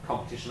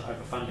competition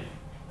over funding.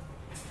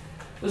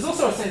 There's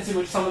also a sense in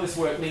which some of this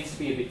work needs to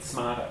be a bit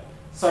smarter.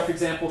 So, for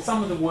example,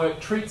 some of the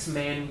work treats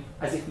men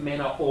as if men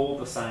are all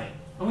the same.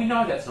 And we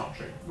know that's not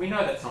true. We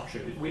know that's not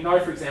true. We know,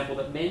 for example,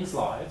 that men's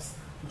lives,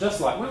 just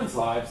like women's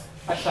lives,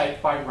 are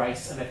shaped by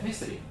race and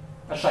ethnicity,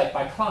 are shaped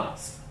by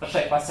class, are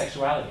shaped by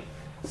sexuality.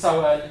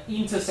 So an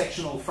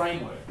intersectional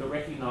framework that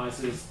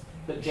recognises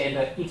that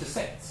gender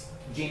intersects.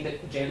 Gender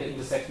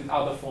intersects with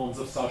other forms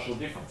of social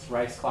difference,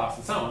 race, class,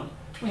 and so on.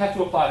 We have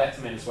to apply that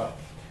to men as well.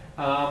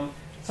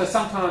 So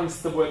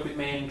sometimes the work with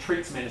men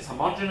treats men as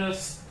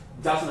homogenous,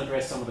 doesn't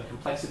address some of the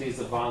complexities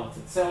of violence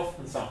itself,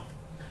 and so on.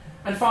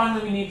 And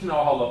finally, we need to know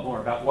a whole lot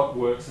more about what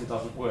works and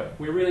doesn't work.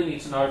 We really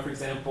need to know, for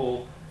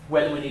example,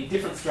 whether we need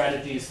different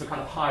strategies for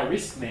kind of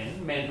high-risk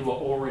men who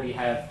already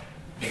have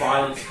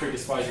violence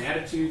predisposing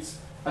attitudes,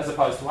 as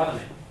opposed to other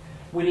men.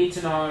 We need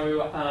to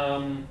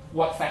know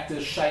what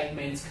factors shape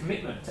men's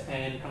commitment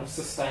and kind of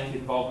sustained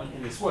involvement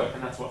in this work,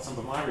 and that's what some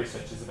of my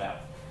research is about.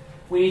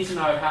 We need to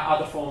know how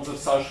other forms of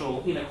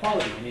social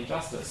inequality and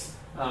injustice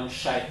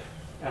shape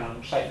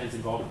men's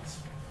involvements.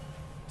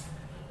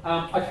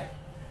 Okay,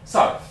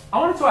 so I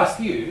wanted to ask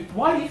you,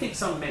 why do you think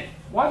some men,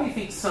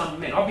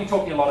 I've been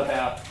talking a lot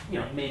about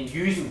men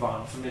using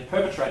violence and men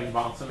perpetrating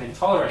violence and men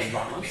tolerating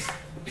violence,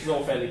 which is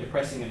all fairly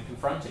depressing and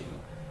confronting.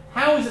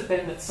 How is it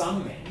then that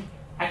some men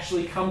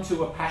actually come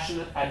to a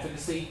passionate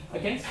advocacy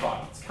against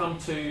violence, come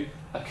to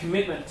a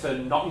commitment to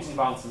not using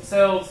violence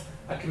themselves,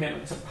 a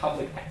commitment to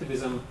public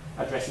activism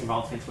addressing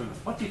violence against women?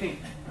 What do you think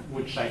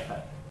would shape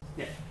that?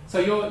 Yeah. So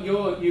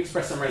you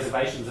express some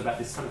reservations about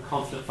this kind of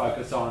constant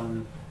focus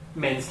on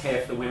men's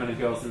care for the women and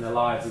girls in their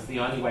lives as the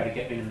only way to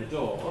get them in the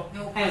door.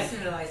 No,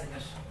 personalising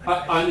it.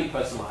 Only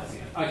personalising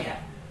it. Okay. Yeah.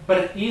 But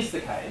it is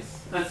the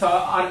case, and so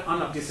I'm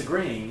not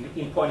disagreeing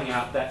in pointing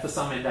out that for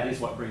some men that is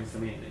what brings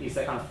them in, is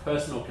that kind of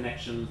personal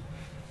connection,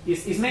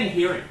 is men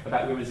hearing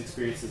about women's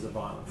experiences of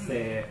violence.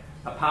 They're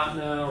a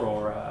partner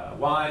or a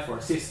wife or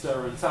a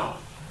sister and so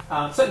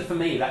on. Certainly for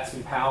me that's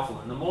been powerful,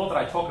 and the more that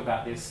I talk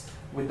about this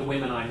with the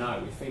women I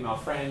know, with female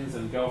friends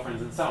and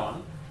girlfriends and so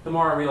on, the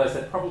more I realise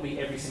that probably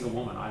every single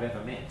woman I've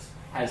ever met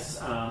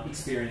has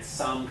experienced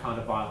some kind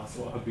of violence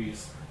or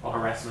abuse or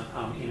harassment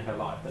in her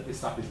life, that this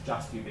stuff is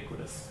just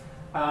ubiquitous.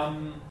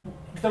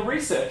 The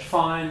research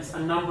finds a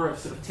number of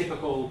sort of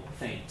typical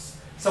themes.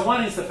 So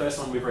one is the first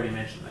one we've already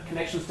mentioned, the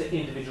connections to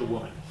individual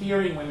women,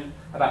 hearing women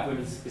about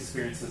women's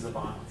experiences of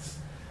violence.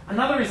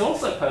 Another is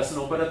also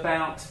personal, but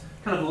about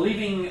kind of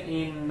living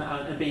in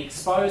and being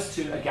exposed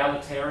to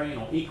egalitarian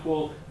or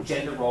equal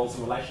gender roles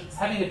and relations.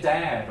 Having a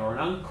dad or an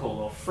uncle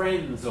or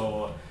friends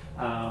or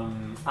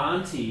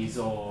aunties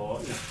or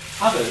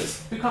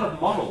others who kind of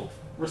model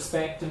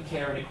respect and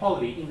care and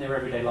equality in their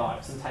everyday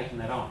lives and taking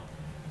that on.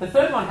 The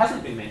third one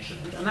hasn't been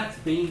mentioned, and that's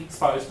being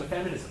exposed to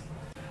feminism.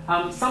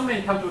 Some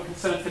men come to a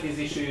concern for these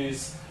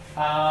issues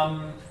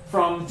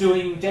from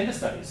doing gender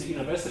studies at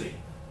university,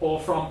 or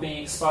from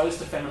being exposed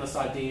to feminist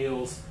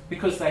ideals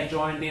because they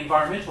joined the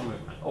environmental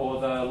movement, or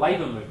the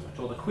labour movement,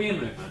 or the queer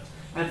movement,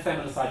 and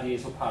feminist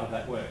ideas were part of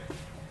that work.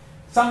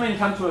 Some men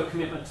come to a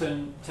commitment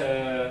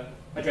to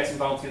addressing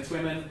violence against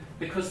women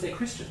because they're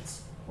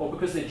Christians, or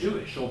because they're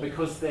Jewish, or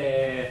because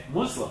they're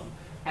Muslim,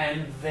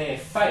 and their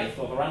faith,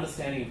 or their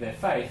understanding of their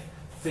faith,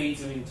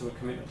 feeds them into a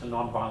commitment to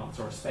non-violence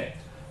or respect.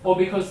 Or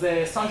because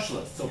they're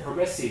socialists, or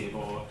progressive,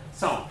 or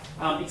so on.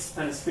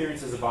 And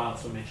experiences of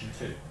violence were mentioned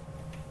too.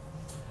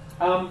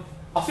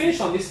 I'll finish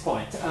on this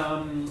point,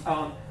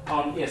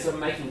 sort of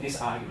making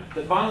this argument,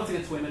 that violence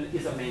against women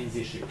is a men's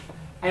issue.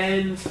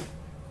 And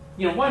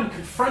one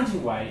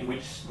confronting way in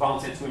which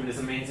violence against women is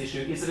a men's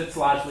issue is that it's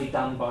largely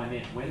done by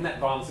men. When that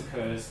violence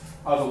occurs,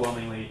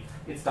 overwhelmingly,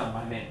 it's done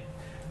by men.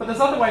 But there's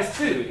other ways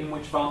too in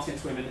which violence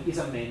against women is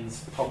a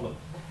men's problem.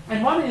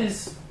 And one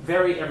is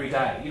very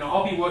everyday.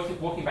 I'll be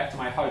walking back to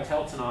my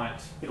hotel tonight,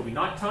 it'll be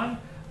night time,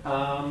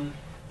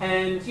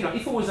 and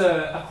if it was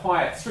a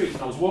quiet street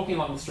and I was walking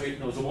along the street and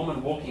there was a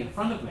woman walking in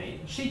front of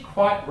me, she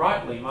quite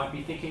rightly might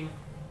be thinking,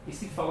 is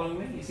he following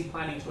me? Is he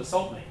planning to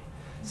assault me?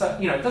 So,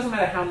 it doesn't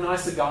matter how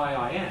nice a guy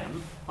I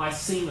am, I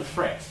seem a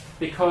threat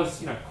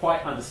because,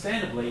 quite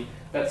understandably,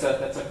 that's a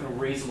kind of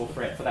reasonable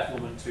threat for that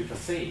woman to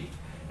perceive.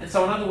 And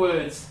so, in other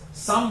words,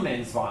 some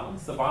men's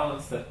violence, the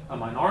violence that a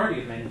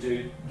minority of men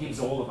do, gives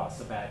all of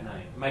us a bad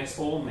name, makes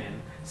all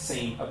men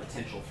seem a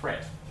potential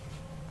threat.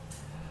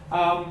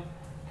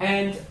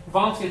 And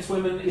violence against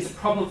women is a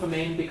problem for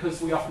men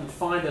because we often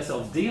find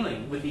ourselves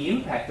dealing with the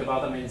impact of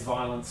other men's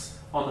violence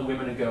on the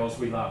women and girls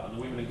we love and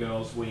the women and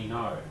girls we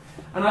know.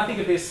 And I think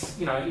of this,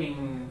 in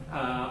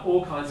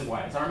all kinds of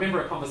ways. I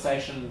remember a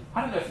conversation,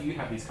 I don't know if you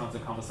have these kinds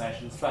of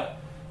conversations, but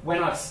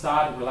when I've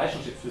started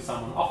relationships with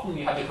someone, often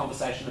you have a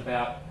conversation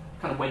about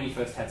kind of when you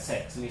first had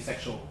sex and your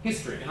sexual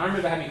history. And I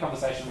remember having a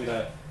conversation with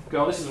a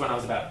girl, this is when I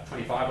was about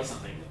 25 or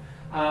something,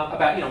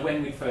 about,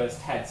 when we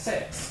first had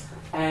sex.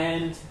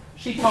 And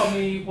she told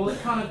me, well, it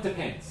kind of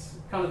depends.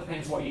 It kind of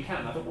depends what you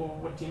count. I thought, well,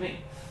 what do you mean?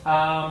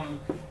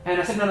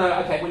 And I said, no,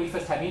 okay, when you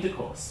first had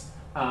intercourse.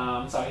 So,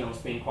 I was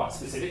being quite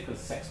specific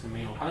because sex can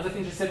mean all kinds of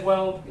things. She said,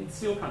 well, it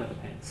still kind of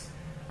depends.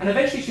 And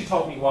eventually she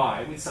told me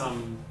why, with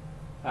some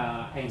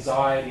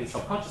anxiety and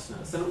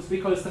self-consciousness. And it was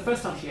because the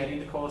first time she had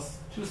intercourse,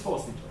 she was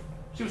forced into it.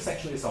 She was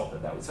sexually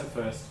assaulted. That was her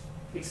first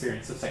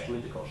experience of sexual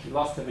intercourse. She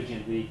lost her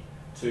virginity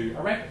to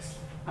a rapist.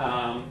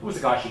 It was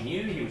a guy she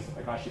knew, he was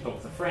a guy she thought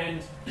was a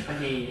friend,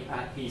 and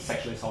he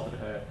sexually assaulted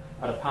her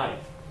at a party.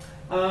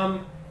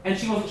 And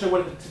she wasn't sure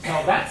whether to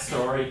tell that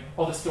story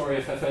or the story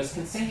of her first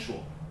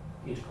consensual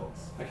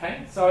intercourse.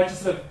 Okay? So I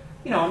just sort of,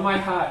 and my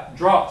heart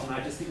dropped and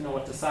I just didn't know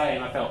what to say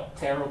and I felt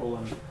terrible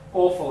and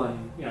awful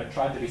and,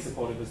 tried to be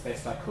supportive as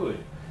best I could.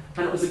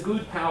 And it was a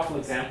good, powerful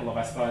example of,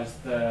 I suppose,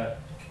 the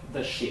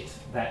shit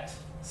that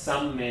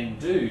some men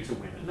do to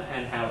women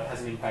and how it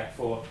has an impact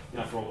for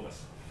all of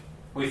us.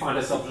 We find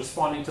ourselves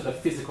responding to the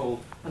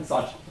physical and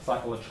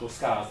psychological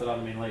scars that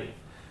other men leave.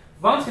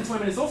 Violence against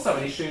women is also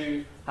an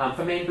issue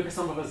for men because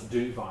some of us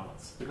do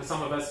violence, because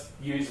some of us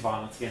use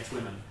violence against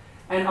women.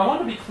 And I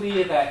want to be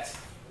clear that,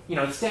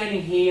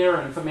 standing here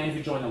and for men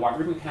who join the White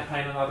Ribbon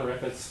Campaign and other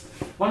efforts,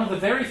 one of the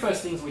very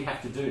first things we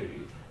have to do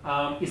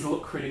is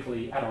look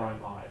critically at our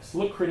own lives,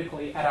 look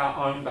critically at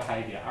our own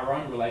behaviour, our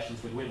own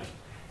relations with women.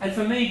 And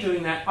for me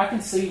doing that, I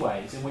can see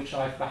ways in which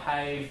I've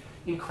behaved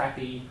in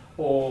crappy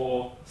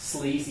or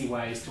sleazy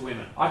ways to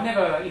women. I've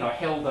never,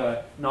 held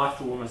a knife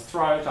to a woman's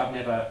throat, I've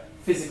never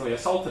physically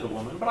assaulted a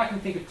woman, but I can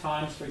think of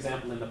times, for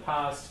example, in the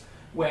past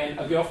when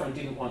a girlfriend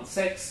didn't want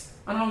sex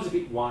and I was a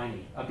bit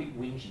whiny, a bit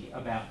whingy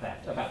about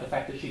that, about the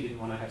fact that she didn't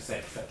want to have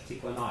sex that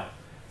particular night.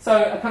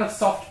 So a kind of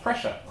soft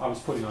pressure I was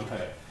putting on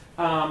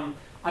her.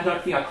 I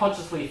don't think I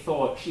consciously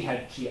thought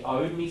she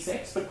owed me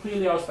sex, but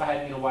clearly I was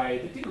behaving in a way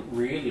that didn't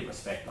really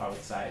respect, I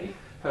would say,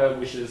 her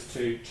wishes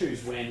to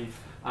choose when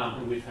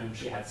and with whom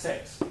she had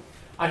sex.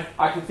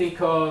 I can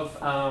think of,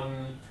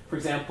 for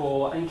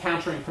example,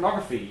 encountering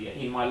pornography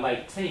in my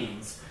late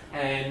teens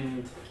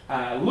and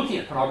looking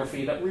at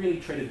pornography that really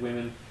treated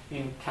women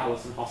in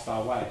callous and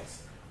hostile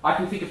ways. I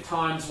can think of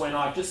times when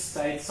I just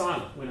stayed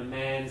silent, when a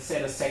man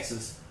said a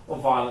sexist or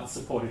violent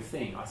supportive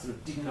thing. I sort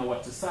of didn't know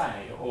what to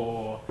say,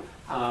 or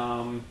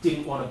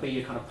didn't want to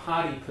be a kind of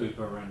party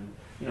pooper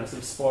and sort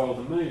of spoil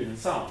the mood and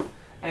so on.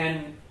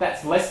 And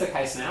that's less the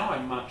case now.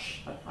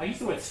 I use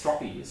the word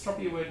stroppy. Is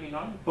stroppy a word you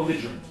know?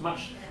 Belligerent,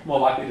 much more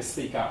likely to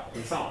speak up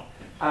and so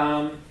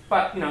on.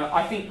 But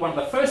I think one of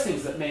the first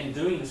things that men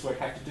doing this work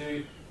have to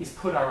do is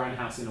put our own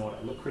house in order,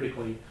 look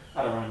critically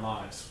at our own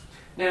lives.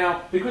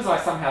 Now, because I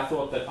somehow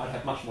thought that I'd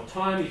have much more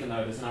time, even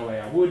though there's no way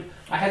I would,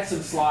 I had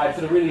some slides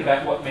that are really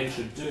about what men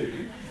should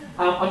do.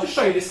 I'll just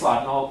show you this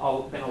slide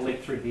and then I'll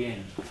leap through to the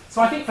end.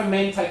 So I think for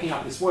men taking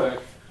up this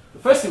work, the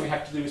first thing we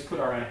have to do is put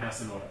our own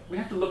house in order. We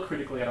have to look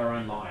critically at our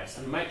own lives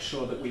and make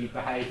sure that we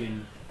behave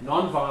in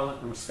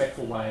non-violent and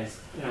respectful ways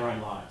in our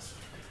own lives.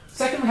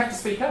 Second, we have to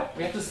speak up.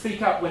 We have to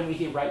speak up when we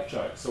hear rape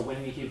jokes or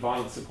when we hear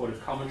violent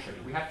supportive commentary.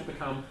 We have to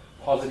become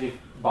positive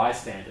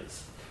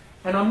bystanders.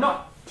 And I'm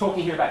not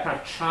talking here about kind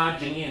of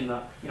charging in,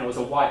 as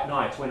a white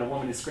knight when a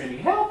woman is screaming,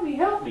 "Help me,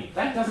 help me."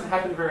 That doesn't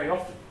happen very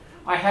often.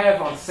 I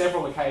have on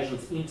several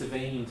occasions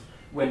intervened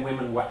when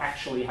women were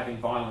actually having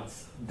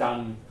violence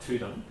done to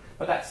them,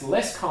 but that's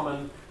less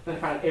common than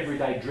the kind of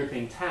everyday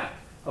dripping tap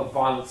of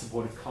violent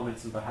supportive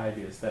comments and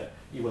behaviours that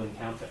you will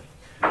encounter.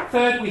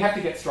 Third, we have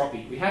to get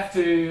stroppy. We have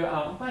to,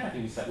 I'm glad I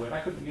can use that word,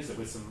 I couldn't use it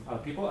with some other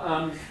people.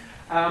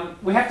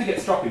 We have to get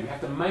stroppy. We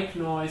have to make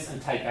noise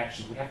and take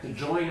action. We have to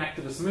join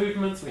activist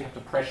movements. We have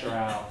to pressure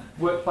our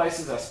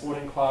workplaces, our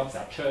sporting clubs,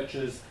 our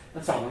churches,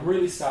 and so on, and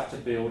really start to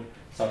build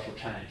social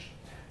change.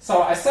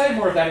 So I say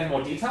more of that in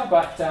more detail,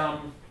 but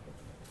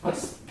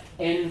let's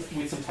end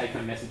with some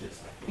take-home messages.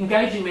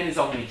 Engaging men is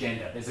on the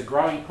agenda. There's a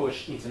growing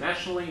push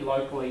internationally,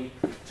 locally,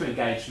 to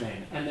engage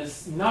men. And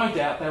there's no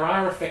doubt there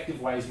are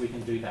effective ways we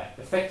can do that,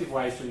 effective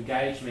ways to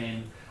engage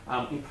men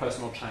in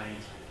personal change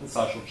and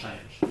social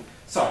change.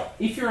 So,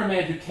 if you're a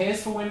man who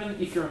cares for women,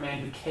 if you're a man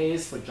who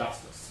cares for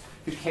justice,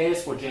 who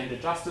cares for gender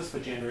justice, for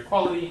gender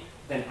equality,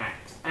 then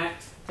act.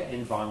 Act to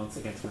end violence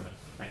against women.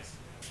 Thanks.